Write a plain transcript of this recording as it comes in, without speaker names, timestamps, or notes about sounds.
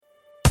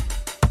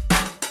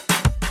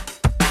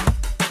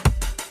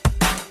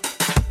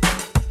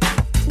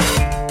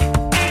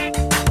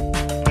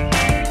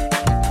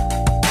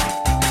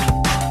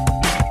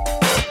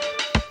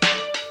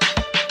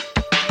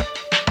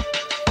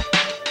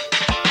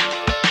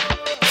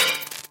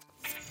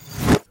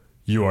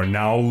You are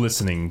now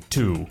listening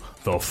to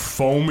the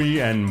Foamy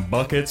and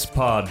Buckets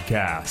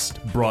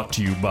podcast, brought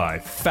to you by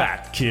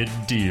Fat Kid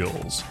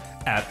Deals.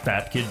 At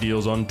Fat Kid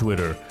Deals on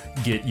Twitter.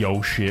 Get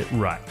your shit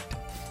right.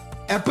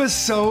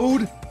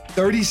 Episode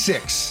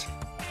 36.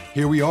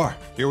 Here we are.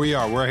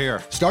 We're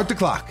here. Start the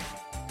clock.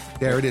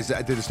 There it is.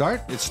 Did it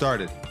start? It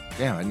started.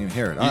 Damn, I didn't even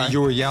hear it. All right. You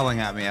were yelling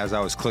at me as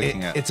I was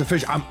clicking it. It's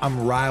official.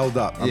 I'm riled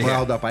up. I'm Yeah.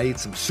 riled up. I ate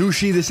some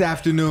sushi this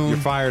afternoon. You're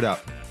fired up.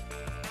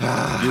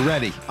 You're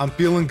ready. I'm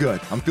feeling good.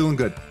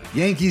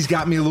 Yankees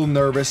got me a little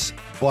nervous,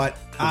 but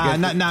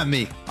Not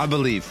me. I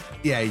believe.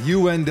 yeah,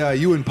 you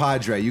and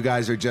Padre, you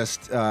guys are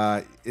just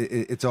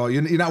it's all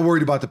you're not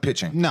worried about the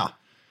pitching. No.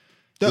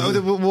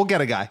 We'll get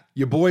a guy.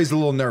 Your boy's a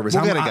little nervous.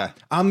 We'll get a guy.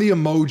 I'm the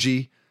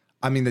emoji.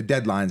 I mean, the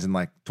deadline's in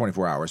like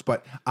 24 hours,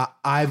 but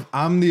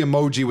I'm the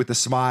emoji with the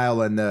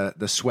smile and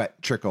the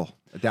sweat trickle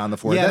down the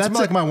forehead. Yeah, that's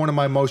that's like one of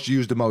my most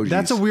used emojis.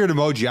 That's a weird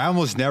emoji. I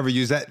almost never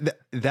use that.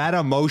 That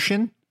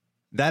emotion,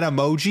 that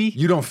emoji,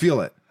 You don't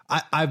feel it.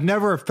 I've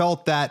never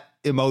felt that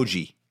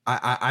emoji.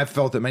 I've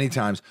felt it many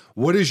times.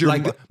 What is your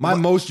Like, my what-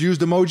 most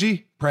used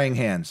emoji? Praying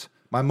hands.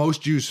 My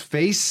most used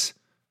face?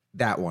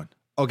 That one.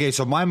 Okay,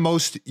 so my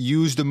most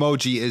used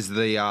emoji is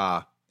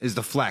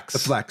the flex. The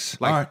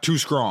flex. Like All right. too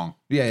strong.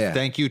 Yeah.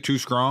 Thank you, too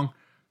strong.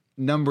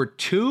 Number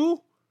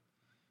two,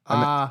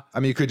 I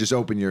mean, you could just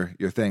open your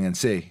thing and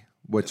see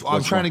what's.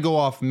 I'm trying to go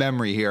off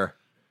memory here.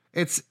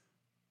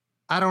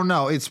 I don't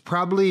know. It's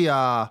probably,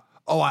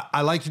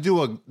 I like to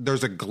do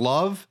there's a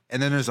glove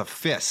and then there's a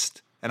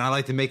fist. And I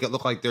like to make it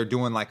look like they're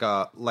doing like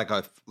a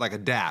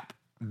dap.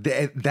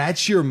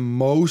 That's your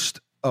most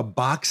a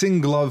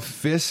boxing glove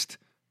fist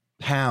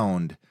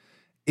pound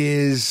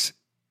is.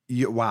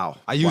 Wow.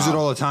 I use it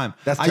all the time.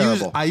 That's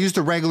terrible. I use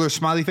the regular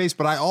smiley face,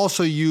 but I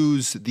also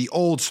use the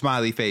old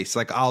smiley face.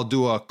 Like I'll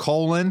do a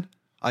colon,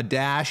 a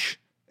dash,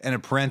 and a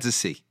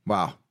parenthesis.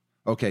 Wow.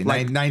 Okay.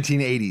 Like-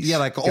 1980s. Yeah,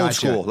 like old Gotcha.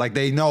 school. Like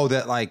they know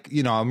that, like,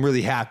 I'm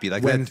really happy.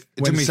 Like When that.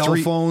 It took me cell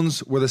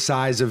phones were the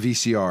size of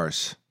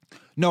VCRs.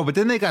 No, but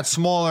then they got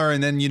smaller,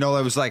 and then it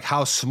was like,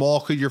 how small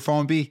could your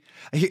phone be?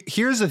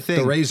 Here's the thing.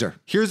 The Razor.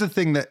 Here's the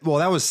thing that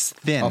was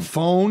thin. A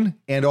phone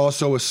and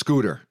also a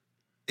scooter.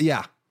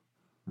 Yeah.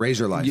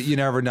 Razor Life. You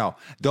never know.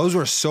 Those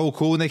were so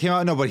cool when they came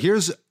out. No, but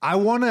I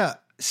want to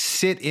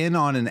sit in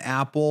on an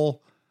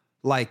Apple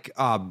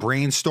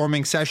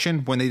brainstorming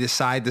session when they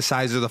decide the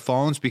size of the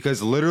phones,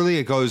 because literally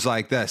it goes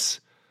like this.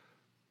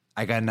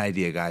 I got an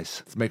idea,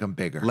 guys. Let's make them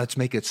bigger. Let's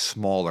make it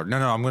smaller. No,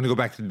 I'm going to go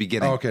back to the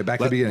beginning. Okay, back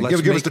to the beginning.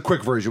 Give us the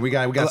quick version. We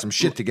got some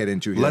shit to get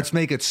into here. Let's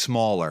make it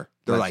smaller.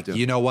 They're Let's like, do it.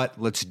 you know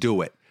what? Let's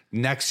do it.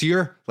 Next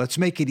year, let's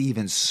make it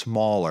even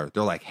smaller.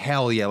 They're like,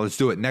 hell yeah, let's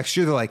do it. Next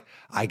year, they're like,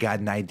 I got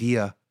an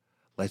idea.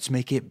 Let's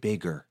make it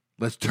bigger.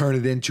 Let's turn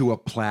it into a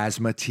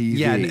plasma TV.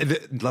 Yeah,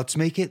 let's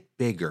make it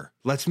bigger.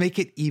 Let's make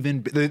it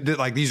even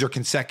like these are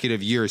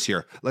consecutive years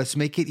here. Let's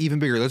make it even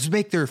bigger. Let's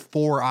make there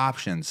 4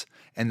 options.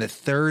 And the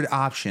third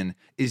option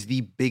is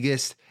the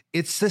biggest.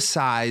 It's the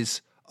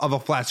size of a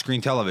flat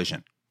screen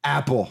television.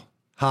 Apple,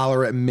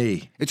 holler at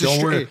me. It's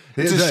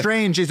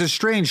a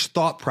strange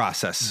thought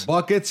process.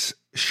 Buckets,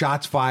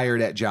 shots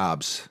fired at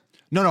Jobs.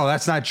 No,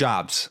 that's not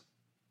Jobs.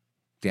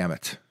 Damn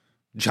it.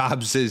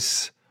 Jobs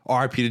is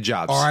RIP to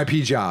Jobs.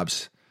 RIP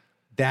Jobs.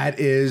 That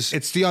is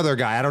It's the other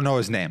guy. I don't know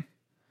his name.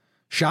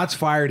 shots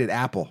fired at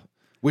Apple,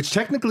 which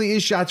technically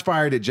is shots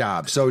fired at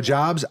Jobs. So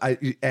Jobs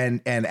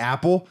and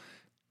Apple,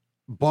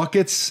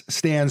 Buckets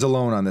stands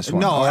alone on this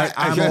one. No, All right?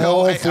 I'm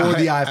all for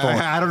the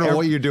iPhone. I don't know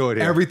what you're doing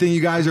here. Everything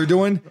you guys are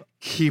doing,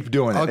 keep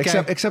doing it.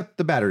 Okay. Except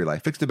the battery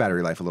life. Fix the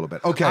battery life a little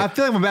bit. Okay. I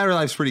feel like my battery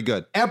life's pretty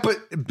good.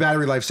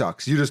 Battery life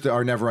sucks. You just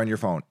are never on your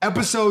phone.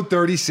 Episode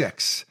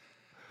 36.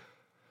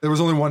 There was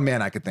only one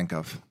man I could think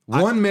of.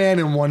 One man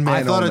and one man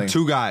I thought only. of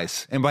 2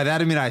 guys. And by that,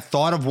 I mean, I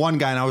thought of one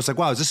guy and I was like,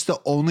 wow, is this the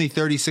only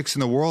 36 in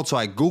the world? So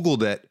I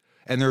Googled it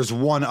and there's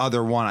one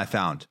other one I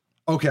found.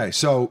 Okay,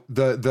 so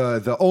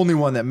the only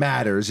one that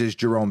matters is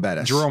Jerome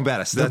Bettis. Jerome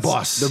Bettis. The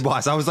boss. The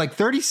boss. I was like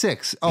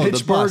 36. Oh,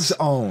 Pittsburgh's the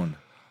boss. own.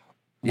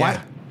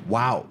 Yeah.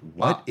 Wow.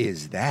 What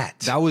is that?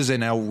 That was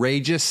an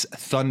outrageous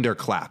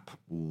thunderclap.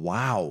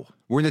 Wow.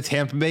 We're in the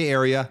Tampa Bay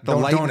area.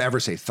 Don't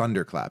ever say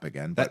thunderclap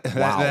again. But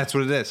wow. That's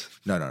what it is.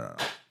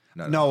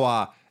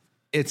 No.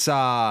 It's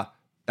was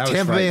Tampa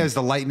Bay frightening. is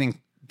the lightning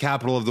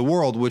capital of the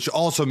world, which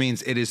also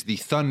means it is the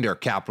thunder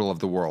capital of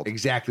the world.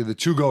 Exactly. The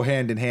two go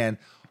hand in hand.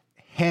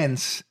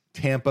 Hence,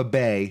 Tampa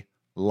Bay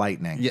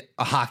Lightning. Yeah,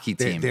 a hockey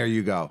team. There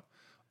you go.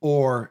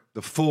 Or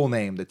the full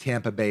name, the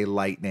Tampa Bay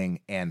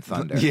Lightning and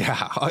Thunder.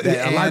 Yeah,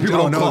 A lot of people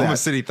don't know Oklahoma that.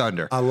 City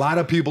Thunder. A lot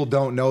of people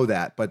don't know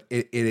that, but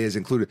it is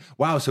included.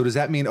 Wow, so does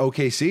that mean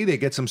OKC? They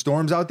get some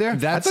storms out there?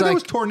 That's I thought like- that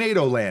was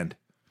tornado land.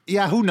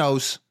 Yeah, who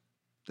knows?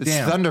 It's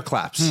Damn.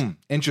 thunderclaps.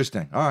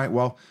 Interesting. All right,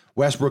 well,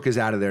 Westbrook is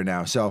out of there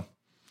now. So,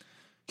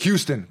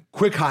 Houston,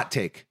 quick hot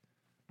take.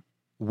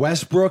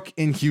 Westbrook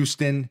in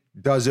Houston,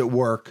 does it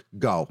work?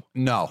 Go.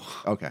 No,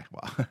 Okay,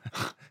 well,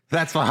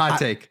 that's my hot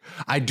take.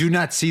 I do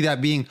not see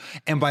that being,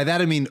 and by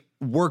that I mean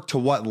work to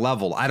what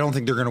level? I don't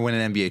think they're going to win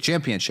an NBA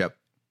championship.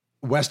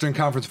 Western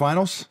Conference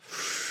Finals?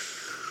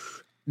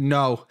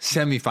 No,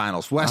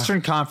 semifinals.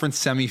 Western Conference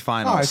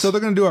semifinals. All right, so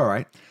they're going to do all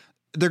right.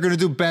 They're going to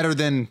do better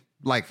than,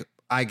 like,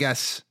 I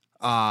guess,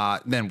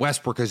 than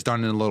Westbrook has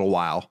done in a little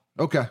while.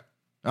 Okay.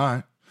 All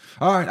right.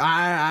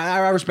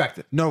 I respect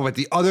it. No, but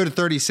the other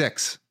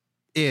 36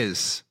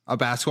 is a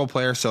basketball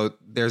player, so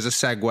there's a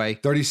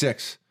segue.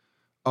 36.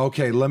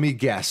 Okay, let me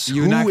guess.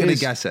 You're not going to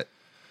guess it.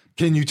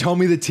 Can you tell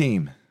me the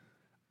team?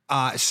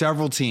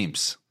 Several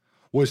teams.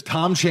 Was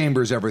Tom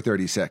Chambers ever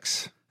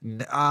 36?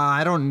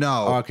 I don't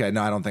know. Okay,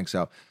 no, I don't think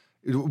so.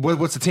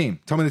 What's the team?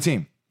 Tell me the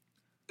team.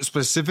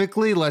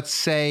 Specifically, let's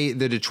say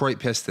the Detroit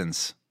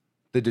Pistons.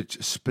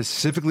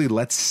 Specifically,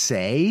 let's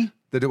say?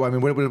 What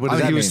does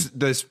that mean?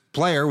 This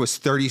player was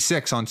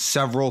 36 on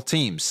several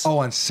teams. Oh,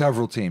 on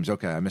several teams.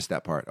 Okay, I missed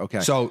that part. Okay.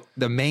 So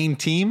the main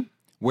team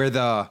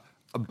where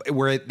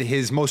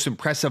his most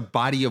impressive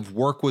body of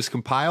work was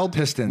compiled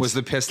Pistons. was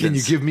the Pistons. Can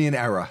you give me an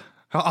era?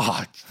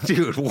 Oh,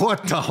 dude,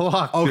 what the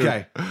fuck?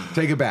 Okay,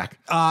 take it back.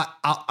 I'm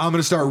going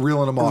to start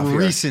reeling them off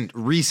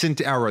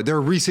Recent era. They're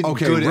recent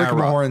okay, good Rick era.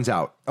 Mahorn's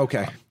out.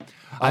 Okay.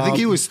 I think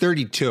he was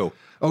 32.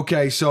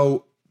 Okay,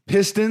 so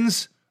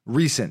Pistons,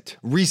 recent.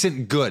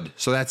 Recent good.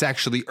 So that's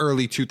actually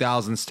early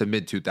 2000s to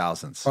mid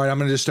 2000s. All right, I'm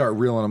going to just start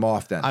reeling them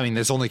off then. I mean,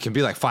 there's only can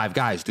be like 5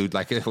 guys, dude.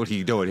 Like, what are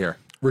you doing here?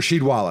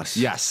 Rasheed Wallace.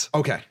 Yes.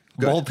 Okay.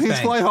 Good. Both teams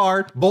play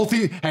hard. Both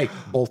teams played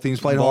hard. Both teams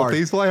play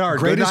hard.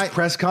 Greatest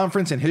press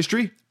conference in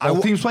history.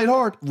 Both teams played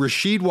hard.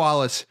 Rasheed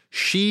Wallace,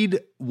 Sheed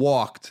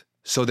walked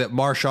so that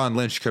Marshawn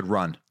Lynch could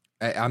run.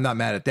 I'm not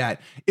mad at that.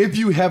 If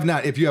you have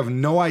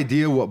no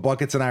idea what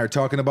Buckets and I are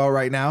talking about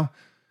right now,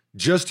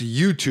 just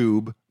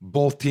YouTube,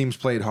 both teams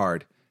played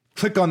hard.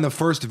 Click on the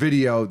first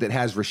video that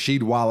has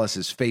Rasheed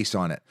Wallace's face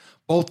on it.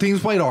 Both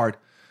teams played hard.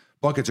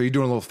 Buckets, are you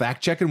doing a little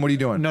fact checking? What are you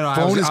doing? No,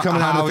 phone is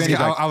coming out.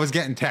 I was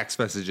getting text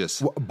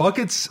messages.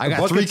 Buckets. I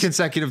got 3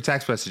 consecutive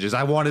text messages.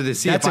 I wanted to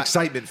see. That's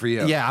excitement for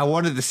you. Yeah, I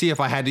wanted to see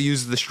if I had to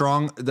use the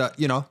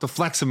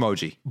flex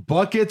emoji.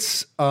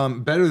 Buckets,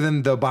 better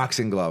than the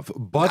boxing glove.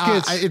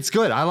 Buckets, it's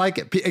good. I like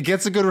it. It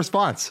gets a good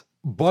response.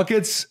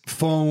 Buckets'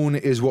 phone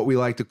is what we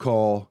like to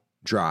call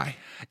dry.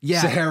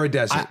 Yeah, Sahara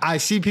Desert. I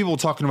see people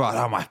talking about,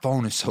 oh, my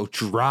phone is so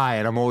dry,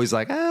 and I'm always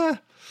like,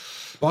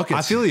 Buckets.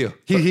 I feel you.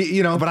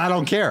 But I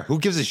don't care. Who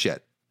gives a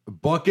shit?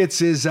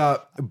 Buckets is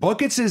the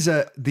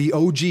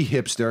OG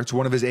hipster. It's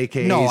one of his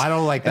AKAs. No, I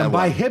don't like that. And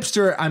by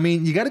hipster, I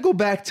mean you got to go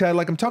back to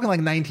I'm talking like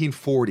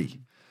 1940.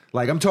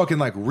 Like I'm talking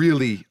like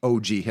really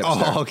OG hipster.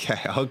 Oh,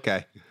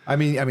 okay. I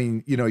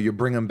mean, you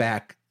bring them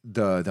back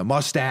the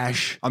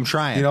mustache. I'm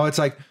trying. It's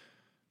like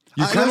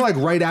you're kind of like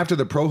right after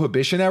the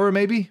Prohibition era,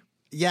 maybe.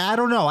 Yeah, I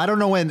don't know. I don't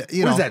know when. What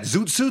is that?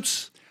 Zoot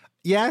suits?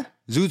 Yeah,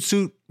 zoot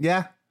suit.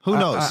 Yeah. Who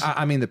knows?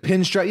 I mean, the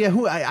pinstripe. Yeah,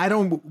 I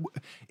don't.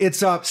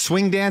 It's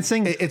swing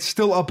dancing. It's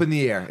still up in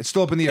the air.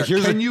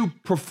 Can you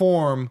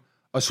perform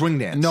a swing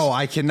dance? No,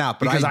 I cannot.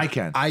 But because I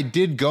can. I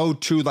did go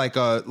to like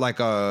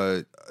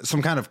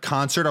some kind of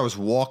concert. I was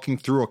walking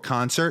through a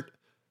concert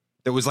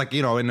that was like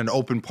in an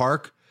open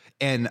park,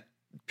 and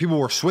people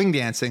were swing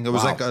dancing. It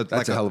was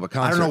that's a hell of a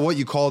concert. I don't know what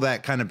you call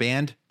that kind of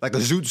band, like a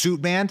zoot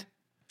suit band.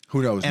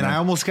 Who knows? And man. I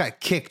almost got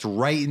kicked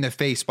right in the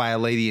face by a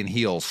lady in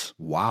heels.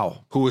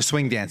 Wow, who was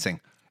swing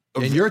dancing.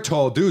 And you're a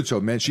tall dude,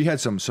 so man, she had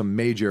some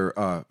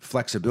major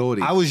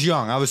flexibility. I was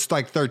young. I was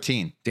like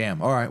 13.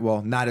 Damn. All right.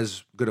 Well, not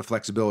as good a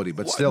flexibility,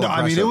 but still. No,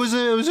 impressive. I mean,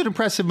 it was an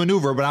impressive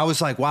maneuver, but I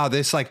was like, wow,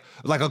 this like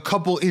a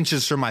couple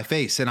inches from my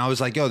face, and I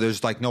was like, yo,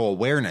 there's like no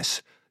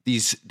awareness.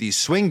 These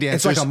swing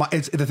dancers. It's like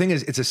the thing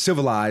is, it's a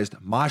civilized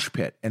mosh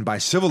pit, and by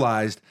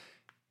civilized,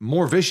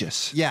 more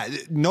vicious. Yeah,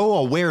 no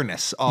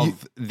awareness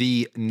of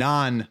the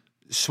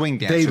non-swing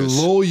dancers. They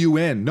lull you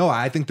in. No,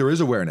 I think there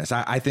is awareness.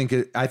 I think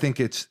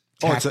it's.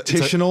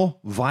 Tactitional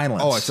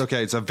violence. Oh, it's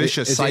okay. It's a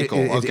vicious cycle.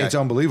 It's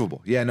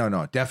unbelievable. Yeah,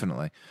 no,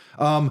 definitely.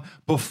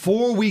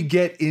 Before we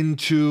get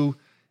into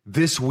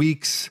this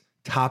week's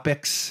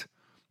topics,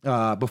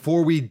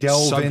 before we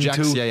delve into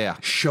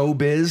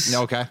showbiz,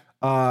 okay.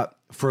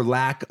 For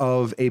lack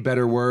of a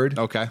better word,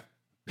 okay.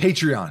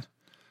 Patreon.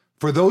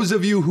 For those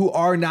of you who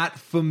are not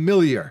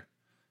familiar,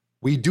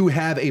 we do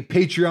have a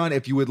Patreon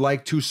if you would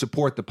like to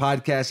support the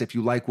podcast, if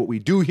you like what we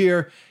do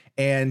here,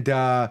 and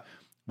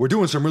we're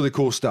doing some really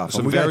cool stuff.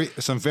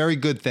 Some very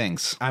good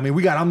things. I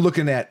mean, I'm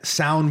looking at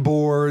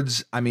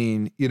soundboards. I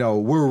mean,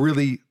 we're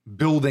really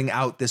building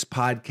out this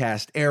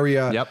podcast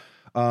area. Yep.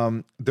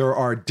 There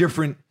are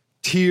different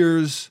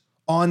tiers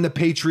on the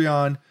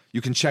Patreon.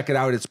 You can check it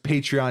out. It's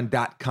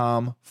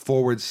patreon.com/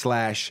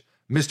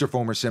 Mr.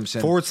 Fomer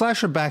Simpson. / or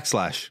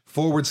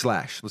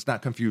 /? Let's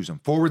not confuse them.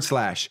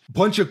 /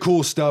 Bunch of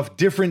cool stuff,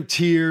 different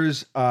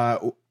tiers.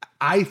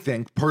 I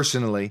think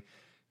personally,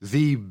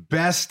 the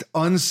best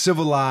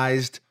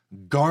uncivilized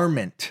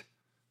garment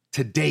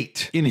to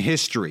date in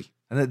history.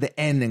 And the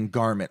N in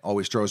garment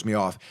always throws me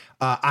off.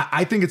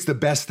 I think it's the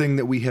best thing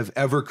that we have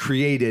ever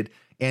created,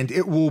 and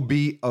it will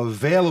be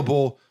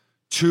available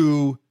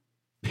to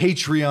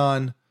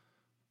Patreon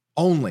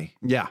only.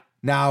 Yeah.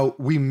 Now,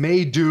 we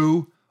may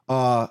do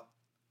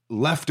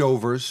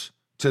leftovers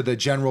to the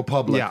general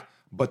public,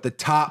 but the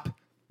top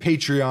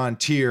Patreon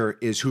tier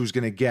is who's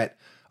going to get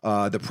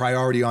the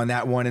priority on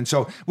that one. And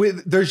so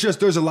there's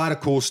a lot of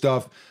cool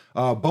stuff.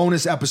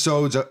 Bonus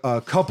episodes.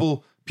 A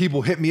couple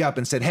people hit me up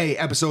and said, hey,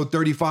 episode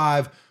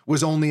 35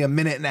 was only a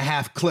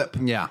 1.5-minute clip.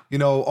 Yeah.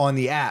 On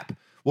the app.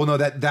 Well, no,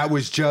 that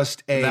was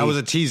just that was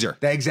a teaser.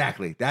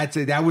 Exactly.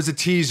 That was a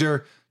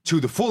teaser to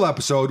the full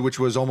episode, which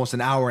was almost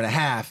an hour and a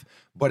half,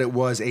 but it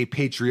was a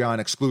Patreon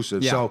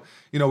exclusive. Yeah. So,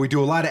 we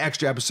do a lot of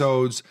extra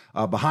episodes,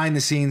 behind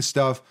the scenes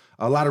stuff,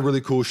 a lot of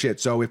really cool shit.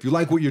 So if you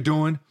like what you're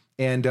doing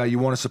and you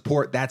want to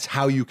support, that's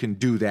how you can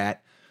do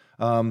that.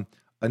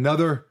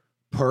 Another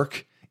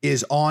perk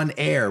is on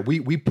air.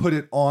 We put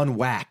it on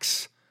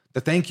wax,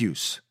 the thank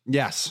yous.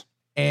 Yes.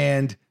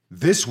 And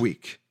this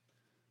week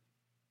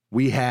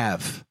we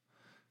have,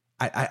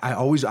 I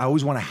always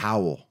want to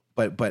howl,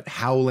 but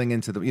howling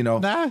into the,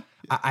 Nah.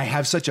 I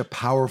have such a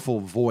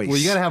powerful voice. Well,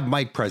 you got to have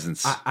mic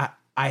presence. I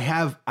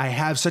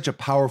have such a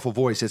powerful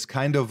voice. It's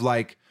kind of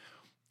like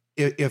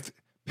if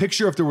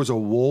there was a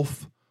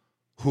wolf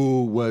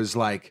who was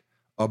like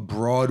a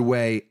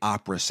Broadway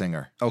opera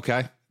singer.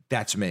 Okay.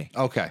 That's me.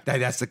 Okay.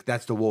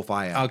 That's the wolf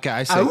I am. Okay,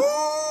 I see.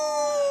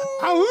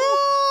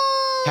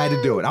 Had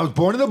to do it. I was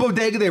born in the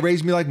bodega. They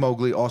raised me like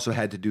Mowgli. Also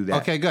had to do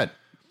that. Okay, good.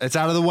 It's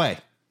out of the way.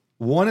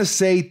 Want to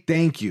say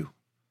thank you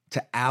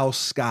to Al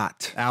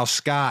Scott. Al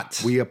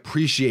Scott. We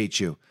appreciate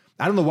you.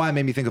 I don't know why it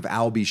made me think of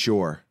Albie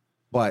Shore,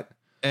 but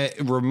It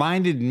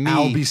reminded me.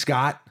 Albie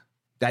Scott.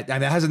 That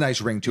has a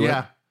nice ring to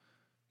Yeah.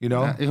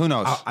 it. Who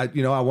knows? I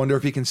wonder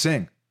if he can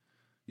sing.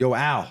 Yo,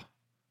 Al,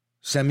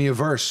 send me a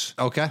verse.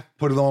 Okay.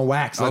 Put it on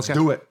wax. Let's Okay.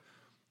 do it.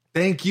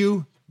 Thank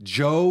you,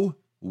 Joe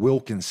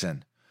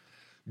Wilkinson.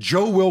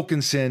 Joe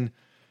Wilkinson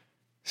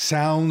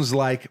sounds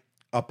like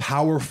a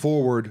power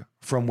forward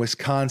from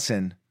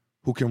Wisconsin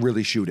who can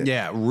really shoot it.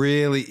 Yeah,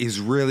 he's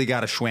really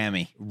got a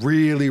schwammy.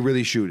 Really,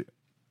 really shoot it.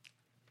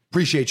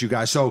 Appreciate you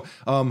guys. So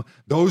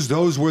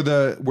those were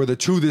the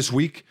two this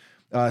week.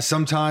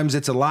 Sometimes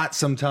it's a lot,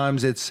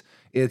 sometimes it's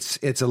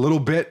a little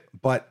bit,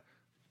 but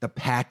the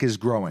pack is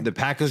growing. The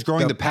pack is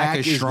growing. The pack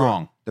is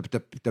strong.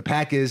 The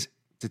pack is,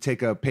 to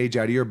take a page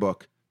out of your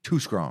book, too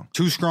strong.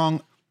 Too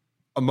strong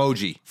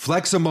emoji.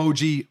 Flex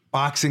emoji,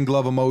 boxing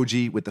glove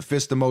emoji with the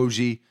fist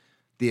emoji,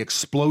 the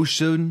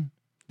explosion,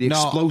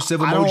 explosive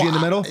emoji in the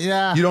middle.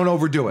 Yeah. You don't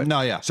overdo it.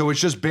 No, yeah. So it's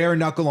just bare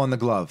knuckle on the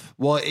glove.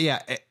 Well,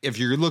 yeah. If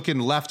you're looking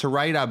left to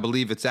right, I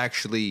believe it's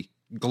actually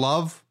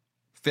glove,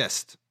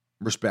 fist,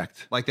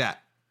 Respect. like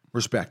that.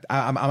 Respect.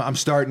 I'm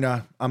starting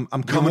to. I'm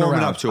coming warming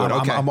around. up to it.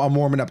 Okay. I'm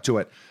warming up to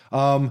it.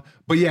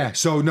 But yeah.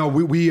 So no,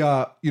 we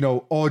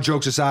all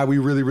jokes aside, we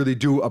really, really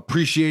do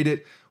appreciate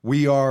it.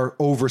 We are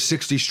over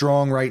 60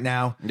 strong right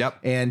now. Yep.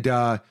 And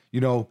the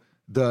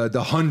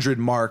 100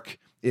 mark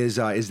is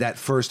that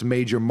first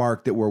major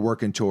mark that we're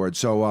working towards.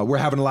 So we're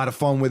having a lot of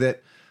fun with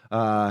it.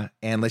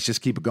 And let's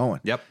just keep it going.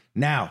 Yep.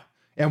 Now,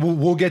 and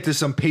we'll get to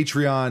some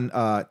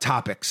Patreon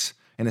topics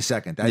in a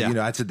second.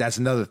 That's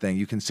another thing.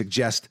 You can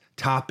suggest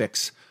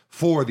topics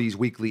for these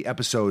weekly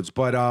episodes.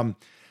 But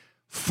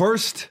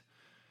first,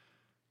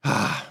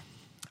 I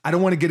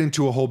don't want to get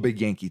into a whole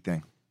big Yankee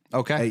thing.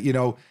 Okay.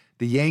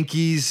 The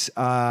Yankees.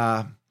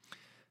 The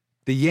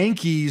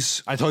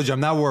Yankees I told you, I'm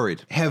not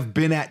worried. have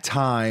been at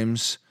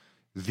times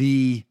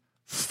the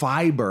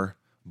fiber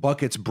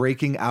buckets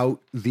breaking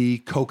out the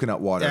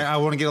coconut water. I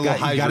want to get a little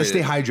hydrated. You got to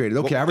stay hydrated.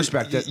 Okay, I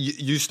respect it.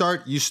 You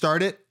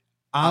start it.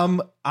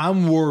 I'm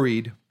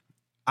worried.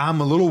 I'm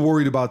a little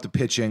worried about the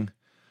pitching.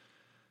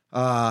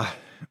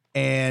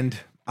 And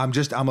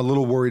I'm a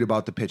little worried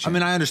about the pitching. I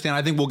mean, I understand.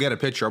 I think we'll get a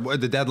pitcher.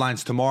 The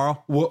deadline's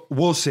tomorrow.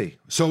 We'll see.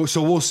 So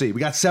we'll see. We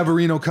got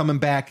Severino coming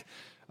back.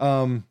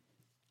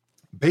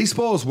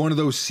 Baseball is one of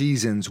those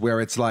seasons where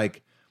it's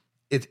like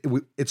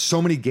it's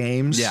so many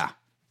games. Yeah.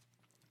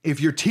 If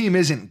your team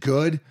isn't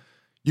good,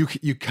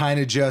 you kind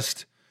of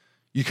just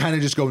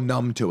go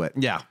numb to it.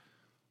 Yeah.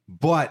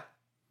 But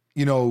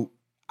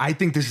I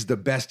think this is the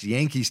best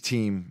Yankees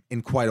team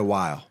in quite a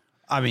while.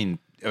 I mean,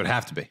 it would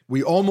have to be.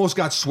 We almost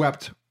got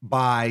swept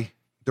by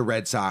the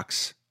Red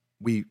Sox.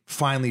 We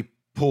finally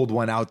pulled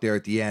one out there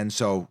at the end,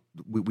 so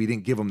we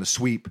didn't give them the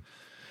sweep.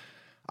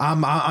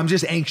 I'm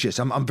just anxious.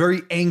 I'm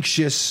very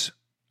anxious.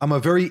 I'm a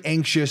very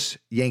anxious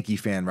Yankee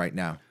fan right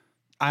now.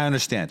 I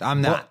understand.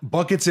 I'm not.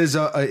 Buckets is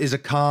a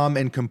calm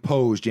and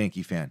composed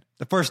Yankee fan.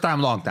 The first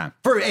time, long time.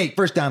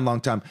 First time,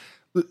 long time.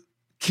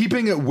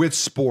 Keeping it with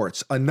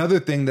sports, another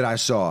thing that I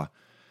saw,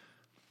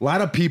 a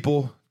lot of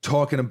people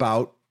talking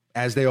about,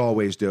 as they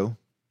always do,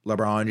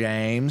 LeBron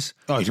James.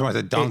 Oh, you want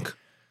the dunk?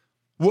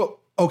 Well,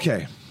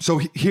 okay. So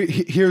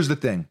here's the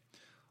thing.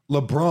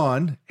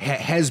 LeBron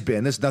has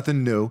been, it's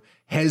nothing new,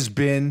 has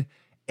been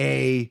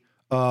a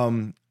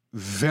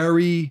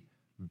very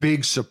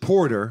big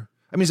supporter.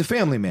 I mean, he's a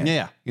family man.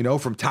 Yeah.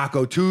 From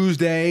Taco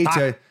Tuesday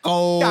to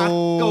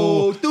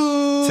Taco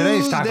Tuesday.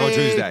 Today's Taco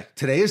Tuesday.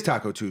 Today is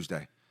Taco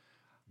Tuesday.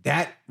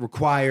 That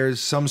requires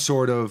some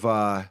sort of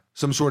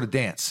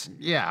dance.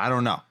 Yeah, I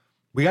don't know.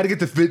 We got to get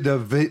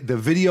the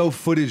video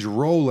footage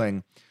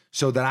rolling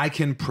so that I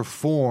can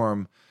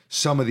perform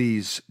some of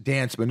these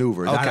dance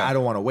maneuvers. Okay. I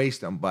don't want to waste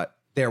them, but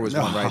There was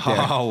one right there.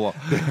 Oh,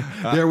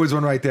 There was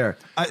one right there.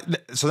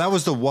 so that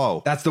was the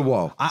whoa. That's the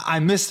whoa. I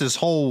missed this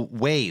whole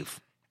wave.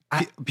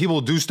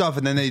 People do stuff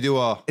and then they do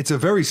a. It's a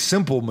very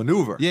simple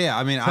maneuver. Yeah,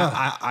 I mean,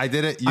 I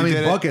did it. You I mean,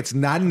 did Bucket's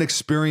not an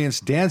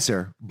experienced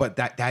dancer, but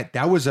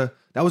that was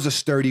a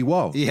sturdy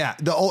whoa. it. Yeah.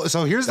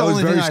 So here's the That was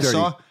only thing very I sturdy.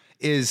 saw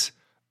is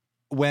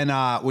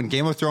when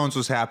Game of Thrones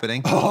was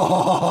happening.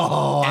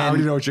 Oh, I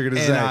already know what you're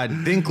going to say.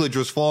 Dinklage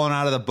was falling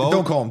out of the boat.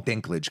 Don't call him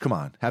Dinklage. Come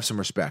on, have some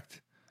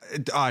respect.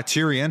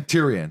 Tyrion.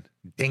 Tyrion.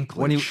 Dinklage.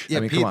 When he, I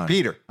mean, come on.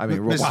 Peter. I mean,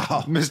 Mr.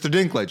 wow. Mr.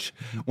 Dinklage.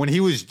 When he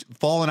was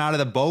falling out of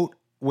the boat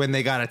when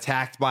they got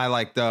attacked by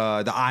like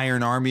the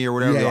Iron Army or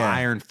whatever, Yeah, the yeah.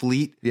 Iron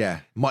Fleet. Yeah,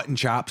 mutton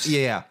chops.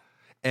 Yeah.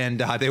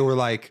 And they were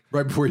like,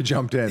 Right before he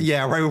jumped in.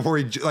 yeah, right before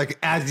he, like,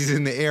 as he's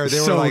in the air, they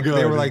So were like, good.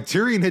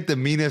 Tyrion hit the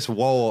meanest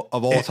whoa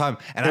of all time.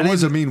 And It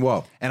was a mean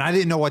whoa. and I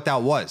didn't know what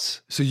that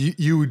was. So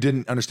you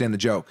didn't understand the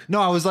joke. No,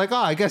 I was like, oh,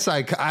 I guess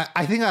I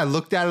think I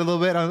looked at it a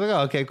little bit. I was like,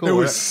 oh, okay, cool. It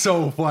was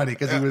so funny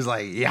because he was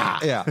like, yeah.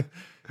 yeah.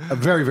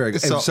 Very, very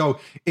good. So-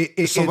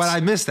 And so But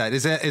I missed that.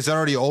 Is that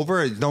already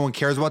over? No one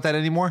cares about that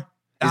anymore?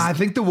 I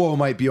think the whoa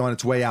might be on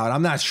its way out.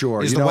 I'm not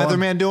sure. Is You the know,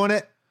 weatherman doing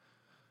it?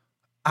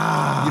 You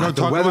know,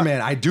 the talk about- weatherman.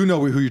 I do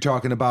know who you're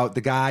talking about.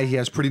 The guy, he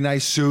has pretty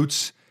nice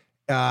suits.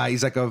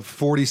 He's like a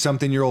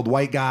 40-something-year-old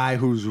white guy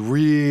who's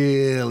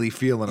really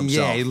feeling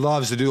himself. Yeah, he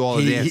loves to do all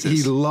the dances.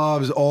 He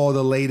loves all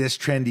the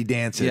latest trendy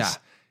dances. Yeah.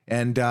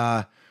 And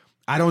I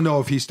don't know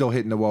if he's still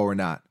hitting the whoa or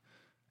not.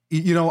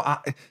 You know,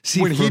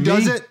 see, when for he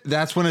does me- it,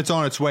 that's when it's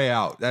on its way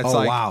out. That's Oh,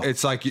 like, wow.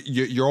 it's like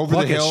you're over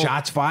Look the at hill.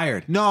 shots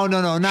fired. No,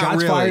 not Shots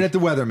really. fired at the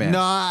weatherman. No,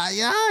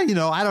 yeah,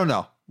 I don't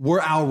know. We're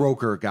Al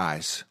Roker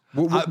guys.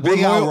 We're Big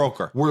Al loyal,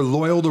 Roker. We're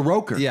loyal to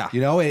Roker. Yeah. You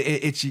know,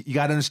 it's you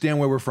got to understand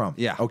where we're from.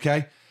 Yeah.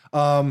 Okay.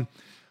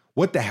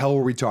 What the hell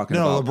were we talking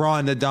No, about?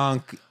 LeBron, the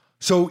dunk.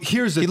 So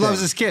here's the He thing.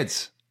 loves his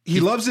kids. He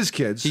loves his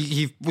kids.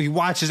 He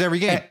watches every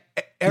game.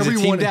 He's a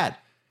everyone, team dad.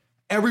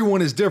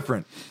 Everyone is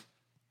different.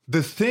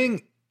 The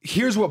thing,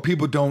 here's what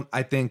people don't,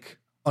 I think,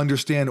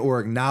 understand or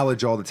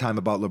acknowledge all the time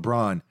about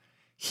LeBron.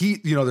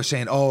 They're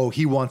saying, oh,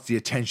 he wants the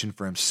attention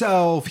for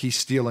himself. He's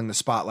stealing the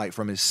spotlight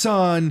from his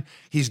son.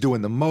 He's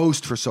doing the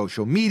most for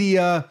social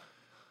media.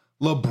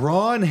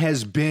 LeBron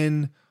has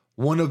been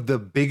one of the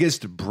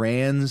biggest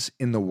brands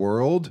in the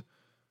world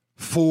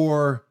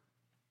for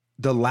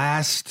the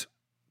last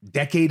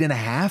decade and a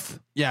half.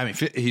 Yeah, I mean,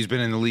 he's been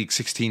in the league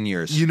 16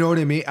 years. You know what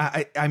I mean?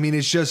 I mean,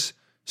 it's just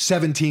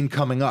 17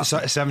 coming up.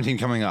 17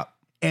 coming up.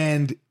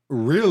 And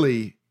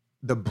really,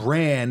 the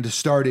brand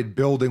started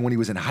building when he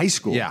was in high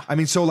school. Yeah. I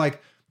mean, so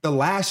like the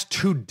last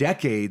 2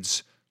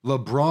 decades,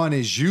 LeBron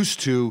is used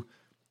to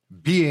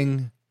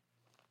being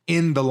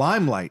in the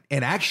limelight.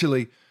 And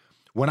actually,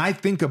 when I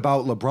think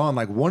about LeBron,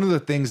 like one of the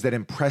things that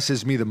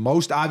impresses me the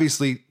most,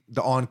 obviously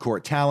the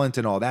on-court talent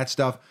and all that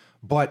stuff,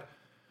 but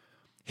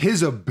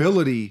his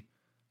ability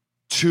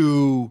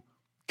to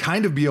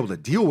kind of be able to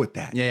deal with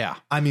that. Yeah.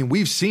 I mean,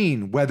 we've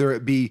seen whether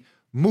it be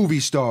movie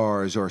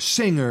stars or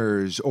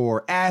singers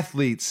or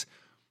athletes,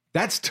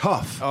 that's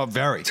tough. Oh,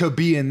 very. To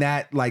be in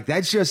that, like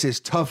that's just as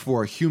tough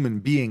for a human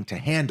being to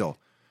handle.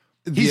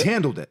 He's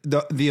handled it.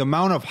 The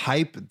amount of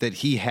hype that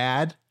he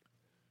had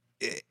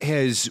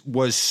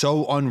was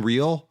so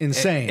unreal.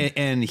 Insane.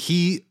 And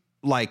he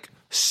like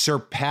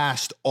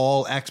surpassed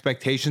all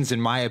expectations in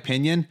my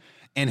opinion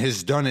and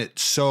has done it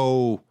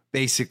so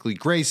basically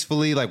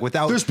gracefully, like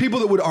without. There's people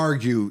that would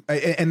argue,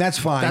 and that's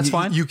fine. That's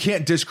fine. You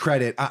can't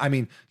discredit. I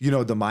mean,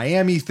 the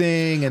Miami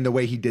thing and the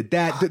way he did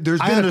that. There's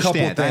been a couple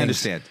things. I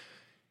understand.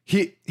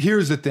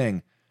 Here's the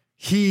thing.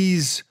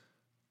 He's,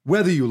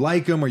 whether you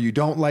like him or you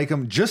don't like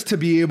him, just to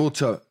be able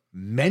to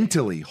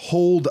mentally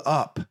hold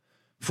up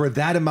for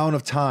that amount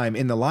of time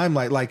in the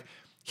limelight, like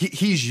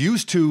he's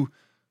used to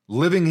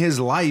living his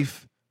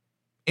life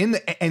and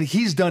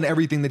he's done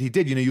everything that he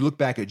did. You look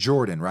back at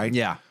Jordan, right?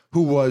 Yeah.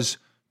 Who was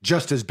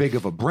just as big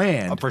of a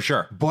brand. For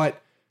sure.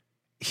 But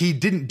he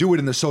didn't do it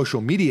in the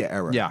social media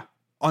era. Yeah.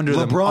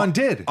 LeBron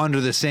did.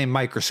 Under the same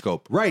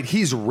microscope. Right.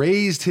 He's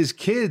raised his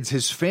kids,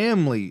 his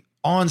family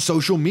on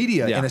social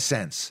media in a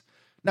sense.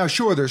 Now,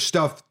 sure, there's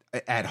stuff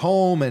at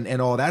home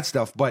and all that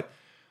stuff, but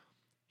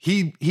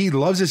he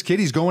loves his kid.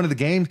 He's going to the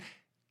game.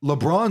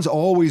 LeBron's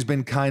always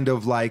been kind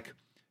of like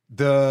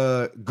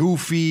the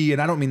goofy,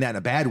 and I don't mean that in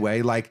a bad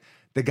way, like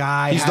the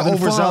guy. He's the having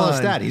overzealous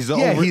fun. dad.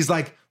 He's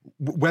like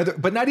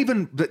but not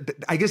even,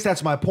 I guess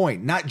that's my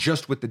point, not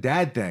just with the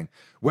dad thing,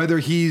 whether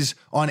he's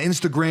on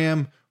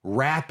Instagram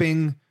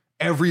rapping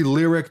every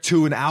lyric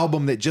to an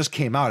album that just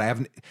came out.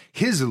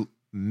 His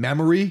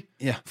memory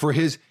for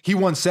he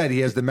once said he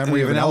has the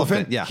memory of an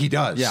elephant. Yeah. He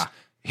does. Yeah.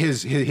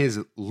 His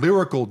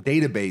lyrical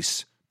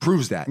database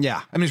proves that.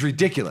 Yeah. I mean, it's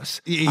ridiculous.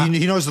 He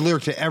knows the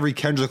lyric to every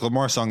Kendrick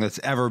Lamar song that's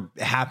ever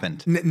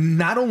happened.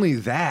 Not only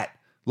that,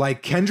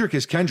 like Kendrick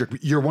is Kendrick.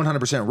 You're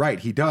 100% right.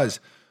 He does.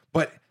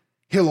 But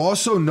he'll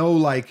also know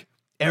like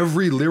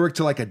every lyric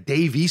to like a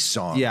Dave East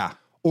song. Yeah.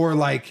 Or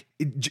like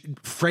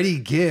Freddie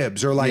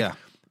Gibbs or like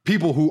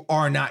people who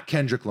are not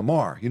Kendrick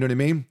Lamar. You know what I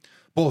mean?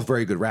 Both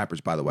very good rappers,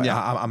 by the way. Yeah.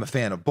 I'm a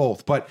fan of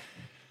both. But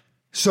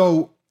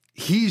so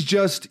he's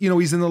just,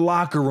 he's in the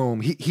locker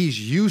room. He's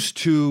used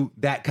to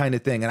that kind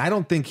of thing. And I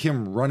don't think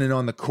him running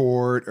on the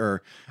court,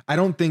 or I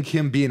don't think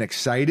him being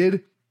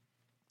excited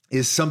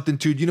is something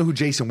to, do you know who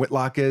Jason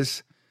Whitlock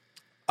is?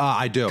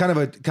 I do.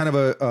 Kind of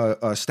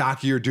a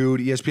stockier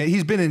dude, ESPN.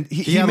 He's been in,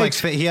 he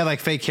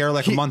had fake hair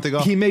a month ago.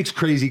 He makes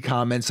crazy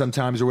comments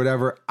sometimes or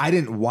whatever. I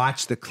didn't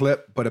watch the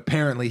clip, but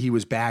apparently he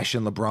was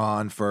bashing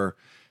LeBron for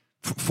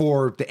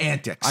the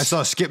antics. I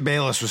saw Skip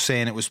Bayless was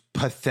saying it was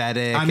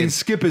pathetic. I mean,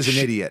 Skip is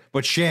an idiot.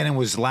 But Shannon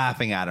was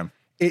laughing at him.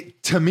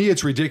 To me,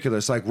 it's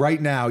ridiculous. Like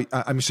right now,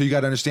 so you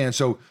got to understand.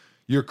 So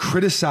you're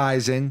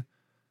criticizing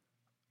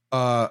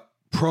a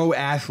pro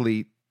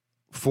athlete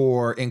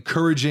for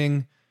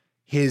encouraging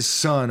his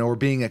son or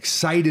being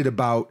excited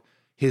about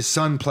his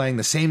son playing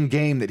the same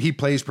game that he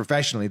plays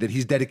professionally, that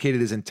he's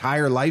dedicated his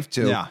entire life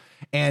to. Yeah.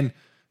 And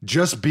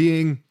just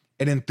being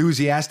an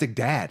enthusiastic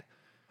dad.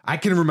 I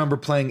can remember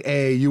playing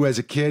AAU as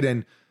a kid,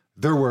 and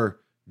there were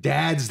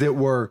dads that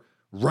were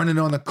running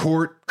on the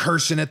court,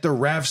 cursing at the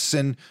refs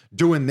and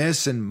doing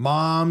this, and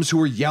moms who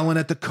were yelling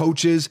at the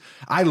coaches.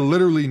 I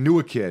literally knew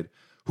a kid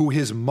who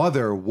his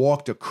mother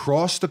walked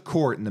across the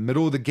court in the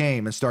middle of the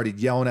game and started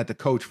yelling at the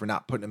coach for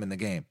not putting him in the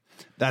game.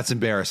 That's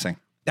embarrassing.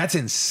 That's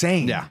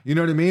insane. Yeah. You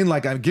know what I mean?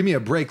 Like, give me a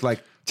break.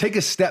 Like, take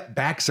a step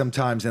back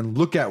sometimes and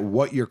look at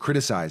what you're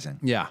criticizing.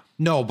 Yeah.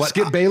 No, but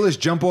Skip Bayless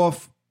jump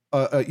off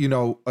a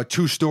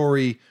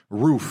 2-story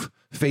roof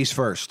face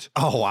first.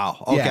 Oh,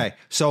 wow. Okay. Yeah.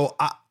 So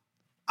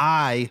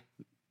I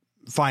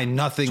find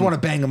nothing. Just want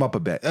to bang him up a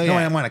bit. Yeah. No,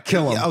 I want to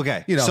kill him. Yeah,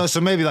 okay. You know. So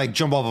maybe like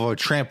jump off of a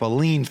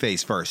trampoline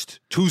face first.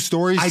 2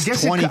 stories, I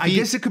guess 20 feet. I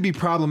guess it could be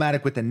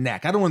problematic with the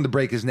neck. I don't want him to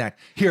break his neck.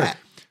 Here,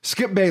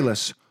 Skip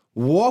Bayless,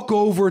 walk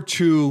over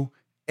to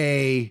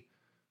a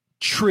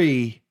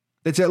tree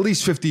that's at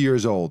least 50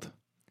 years old.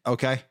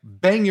 Okay.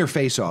 Bang your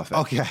face off it.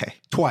 Okay.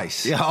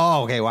 Twice. Yeah.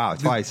 Oh, okay. Wow.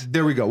 Twice.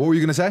 There we go. What were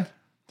you going to say?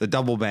 The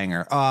double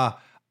banger. I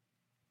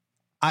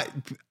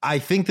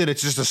think that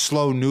it's just a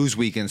slow news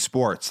week in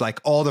sports. Like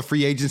all the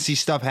free agency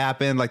stuff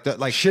happened.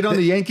 Shit on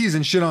the Yankees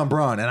and shit on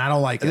Braun, and I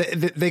don't like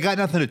it. They got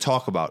nothing to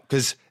talk about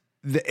because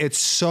it's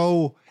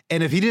so.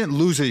 And if he didn't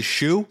lose his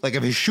shoe, like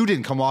if his shoe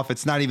didn't come off,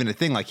 it's not even a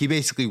thing. Like he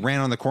basically ran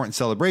on the court in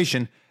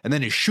celebration, and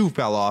then his shoe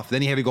fell off.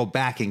 Then he had to go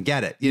back and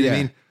get it. You know what I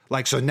mean?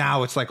 Like so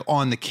now it's like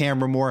on the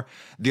camera more.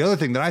 The other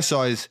thing that I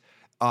saw is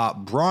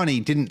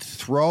Bronny didn't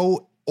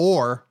throw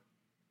or.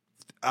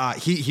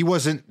 He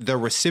wasn't the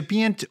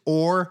recipient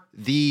or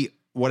the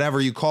whatever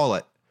you call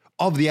it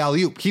of the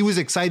alley-oop. He was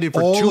excited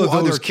for two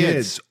other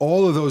kids.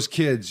 All of those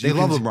kids. They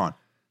love LeBron.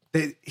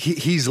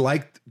 He's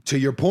like, to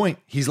your point,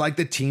 he's like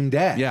the team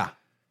dad. Yeah.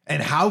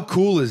 And how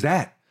cool is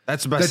that?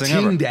 That's the best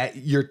thing ever.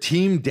 Your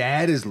team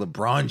dad is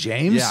LeBron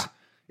James? Yeah.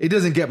 It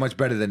doesn't get much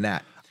better than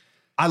that.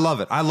 I love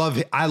it. I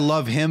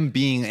love him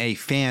being a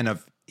fan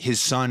of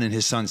his son and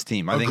his son's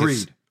team.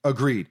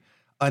 Agreed.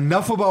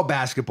 Enough about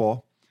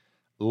basketball.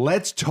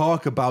 Let's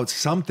talk about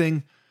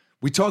something.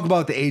 We talk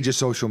about the age of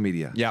social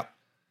media. Yep.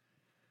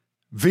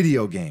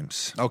 Video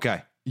games.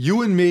 Okay.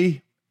 You and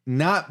me,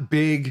 not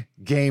big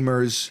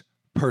gamers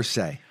per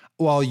se.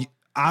 Well,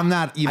 I'm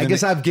not even. I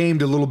guess I've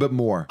gamed a little bit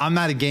more. I'm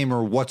not a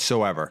gamer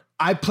whatsoever.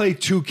 I play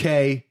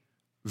 2K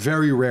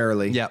very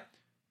rarely. Yep.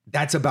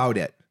 That's about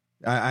it.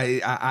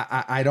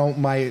 I don't.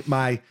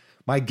 My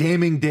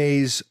gaming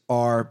days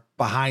are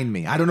behind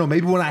me. I don't know.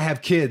 Maybe when I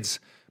have kids,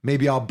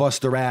 maybe I'll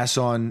bust their ass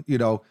on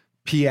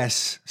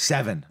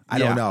PS7. I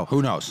don't know.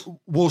 Who knows?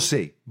 We'll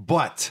see.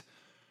 But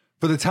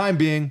for the time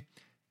being,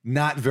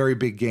 not very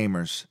big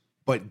gamers.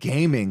 But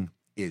gaming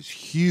is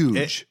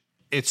huge.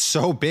 It's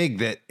so big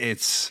that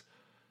it's.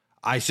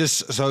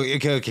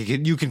 Okay,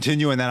 you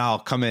continue and then I'll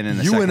come in a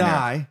second. You and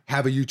I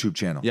have a YouTube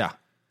channel. Yeah.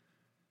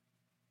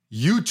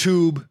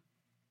 YouTube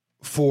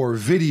for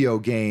video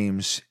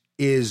games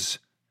is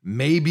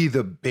maybe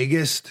the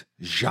biggest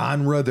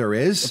genre there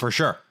is. For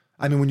sure.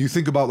 I mean, when you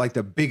think about like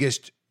the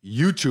biggest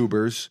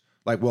YouTubers,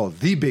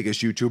 the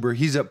biggest YouTuber,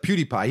 he's a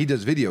PewDiePie. He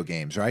does video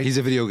games, right? He's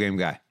a video game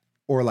guy.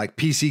 Or like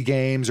PC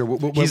games or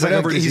he's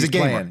whatever it is he's he's a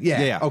gamer. playing.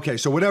 Yeah. Okay,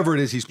 so whatever it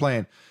is he's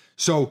playing.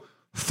 So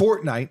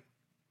Fortnite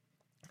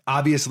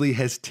obviously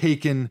has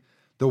taken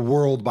the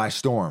world by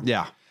storm.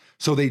 Yeah.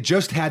 So they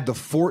just had the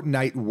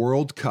Fortnite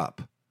World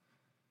Cup.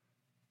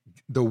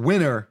 The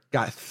winner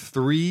got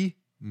 $3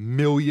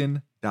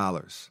 million.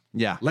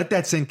 Yeah. Let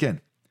that sink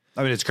in.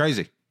 I mean, it's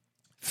crazy.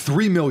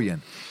 $3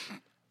 million.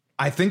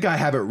 I think I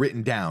have it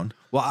written down.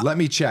 Well, let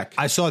me check.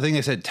 I saw a thing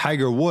that said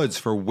Tiger Woods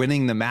for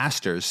winning the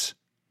Masters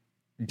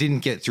didn't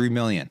get $3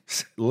 million.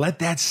 Let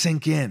that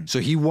sink in. So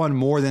he won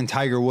more than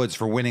Tiger Woods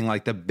for winning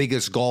like the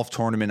biggest golf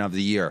tournament of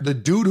the year. The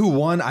dude who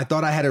won, I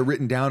thought I had it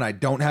written down. I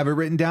don't have it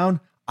written down.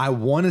 I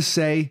want to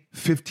say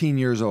 15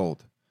 years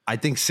old. I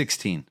think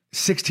 16.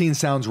 16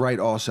 sounds right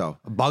also.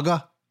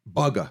 Bugga.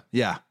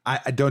 Yeah.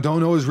 I don't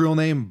know his real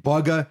name.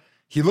 Bugga.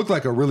 He looked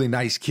like a really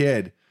nice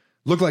kid.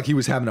 Looked like he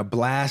was having a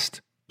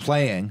blast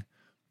playing.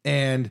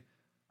 And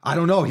I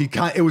don't know.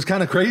 It was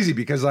kind of crazy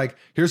because like,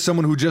 here's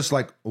someone who just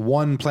like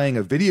won playing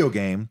a video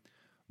game,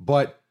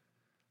 but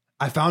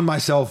I found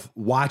myself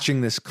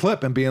watching this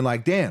clip and being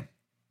like, damn,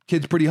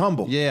 Kid's pretty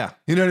humble. Yeah.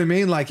 You know what I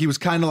mean? Like he was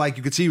kind of like,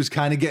 you could see he was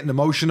kind of getting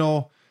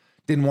emotional,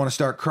 didn't want to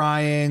start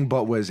crying,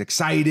 but was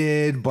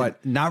excited.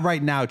 But Not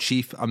right now,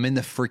 Chief. I'm in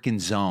the freaking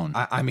zone.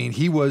 I mean,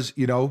 he was,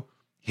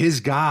 his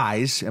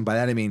guys, and by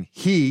that I mean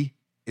he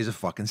is a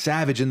fucking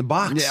savage in the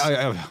box.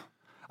 Yeah,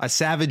 a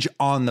savage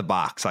on the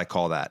box, I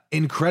call that.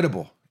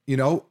 Incredible.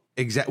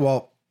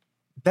 Well,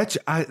 that's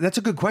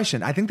a good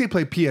question. I think they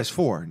play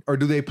PS4, or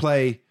do they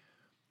play?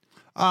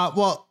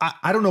 Well,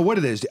 I don't know what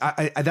it is.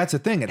 That's the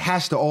thing. It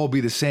has to all be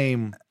the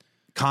same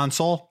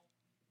console.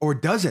 Or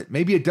does it?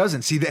 Maybe it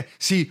doesn't.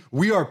 See,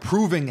 we are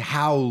proving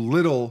how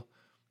little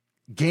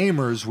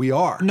gamers we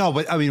are. No,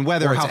 but I mean,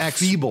 whether Or it's how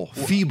feeble.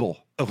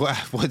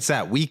 What's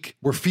that? Weak?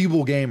 We're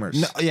feeble gamers.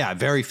 No, yeah,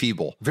 very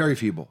feeble. Very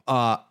feeble.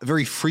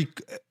 Very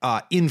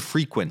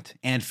infrequent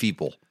and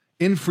feeble.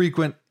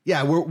 Infrequent.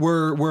 Yeah,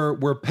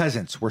 we're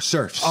peasants. We're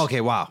serfs.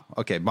 Okay, wow.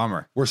 Okay,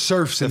 bummer. We're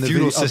serfs in the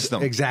feudal video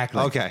system.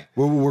 Exactly. Okay.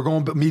 We're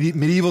going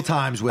medieval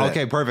times with it.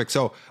 Okay, perfect.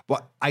 So,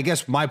 well, I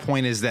guess my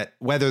point is that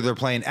whether they're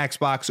playing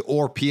Xbox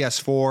or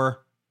PS4,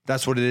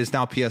 that's what it is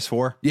now.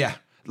 PS4. Yeah.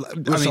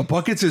 I So mean,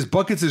 Buckets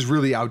is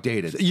really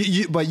outdated.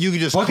 but you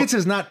could just Buckets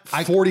is not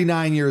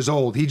 49 years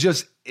old. He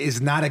just is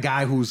not a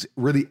guy who's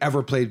really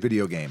ever played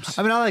video games.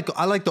 I mean,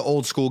 I like the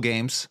old school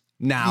games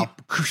now.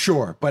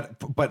 Sure,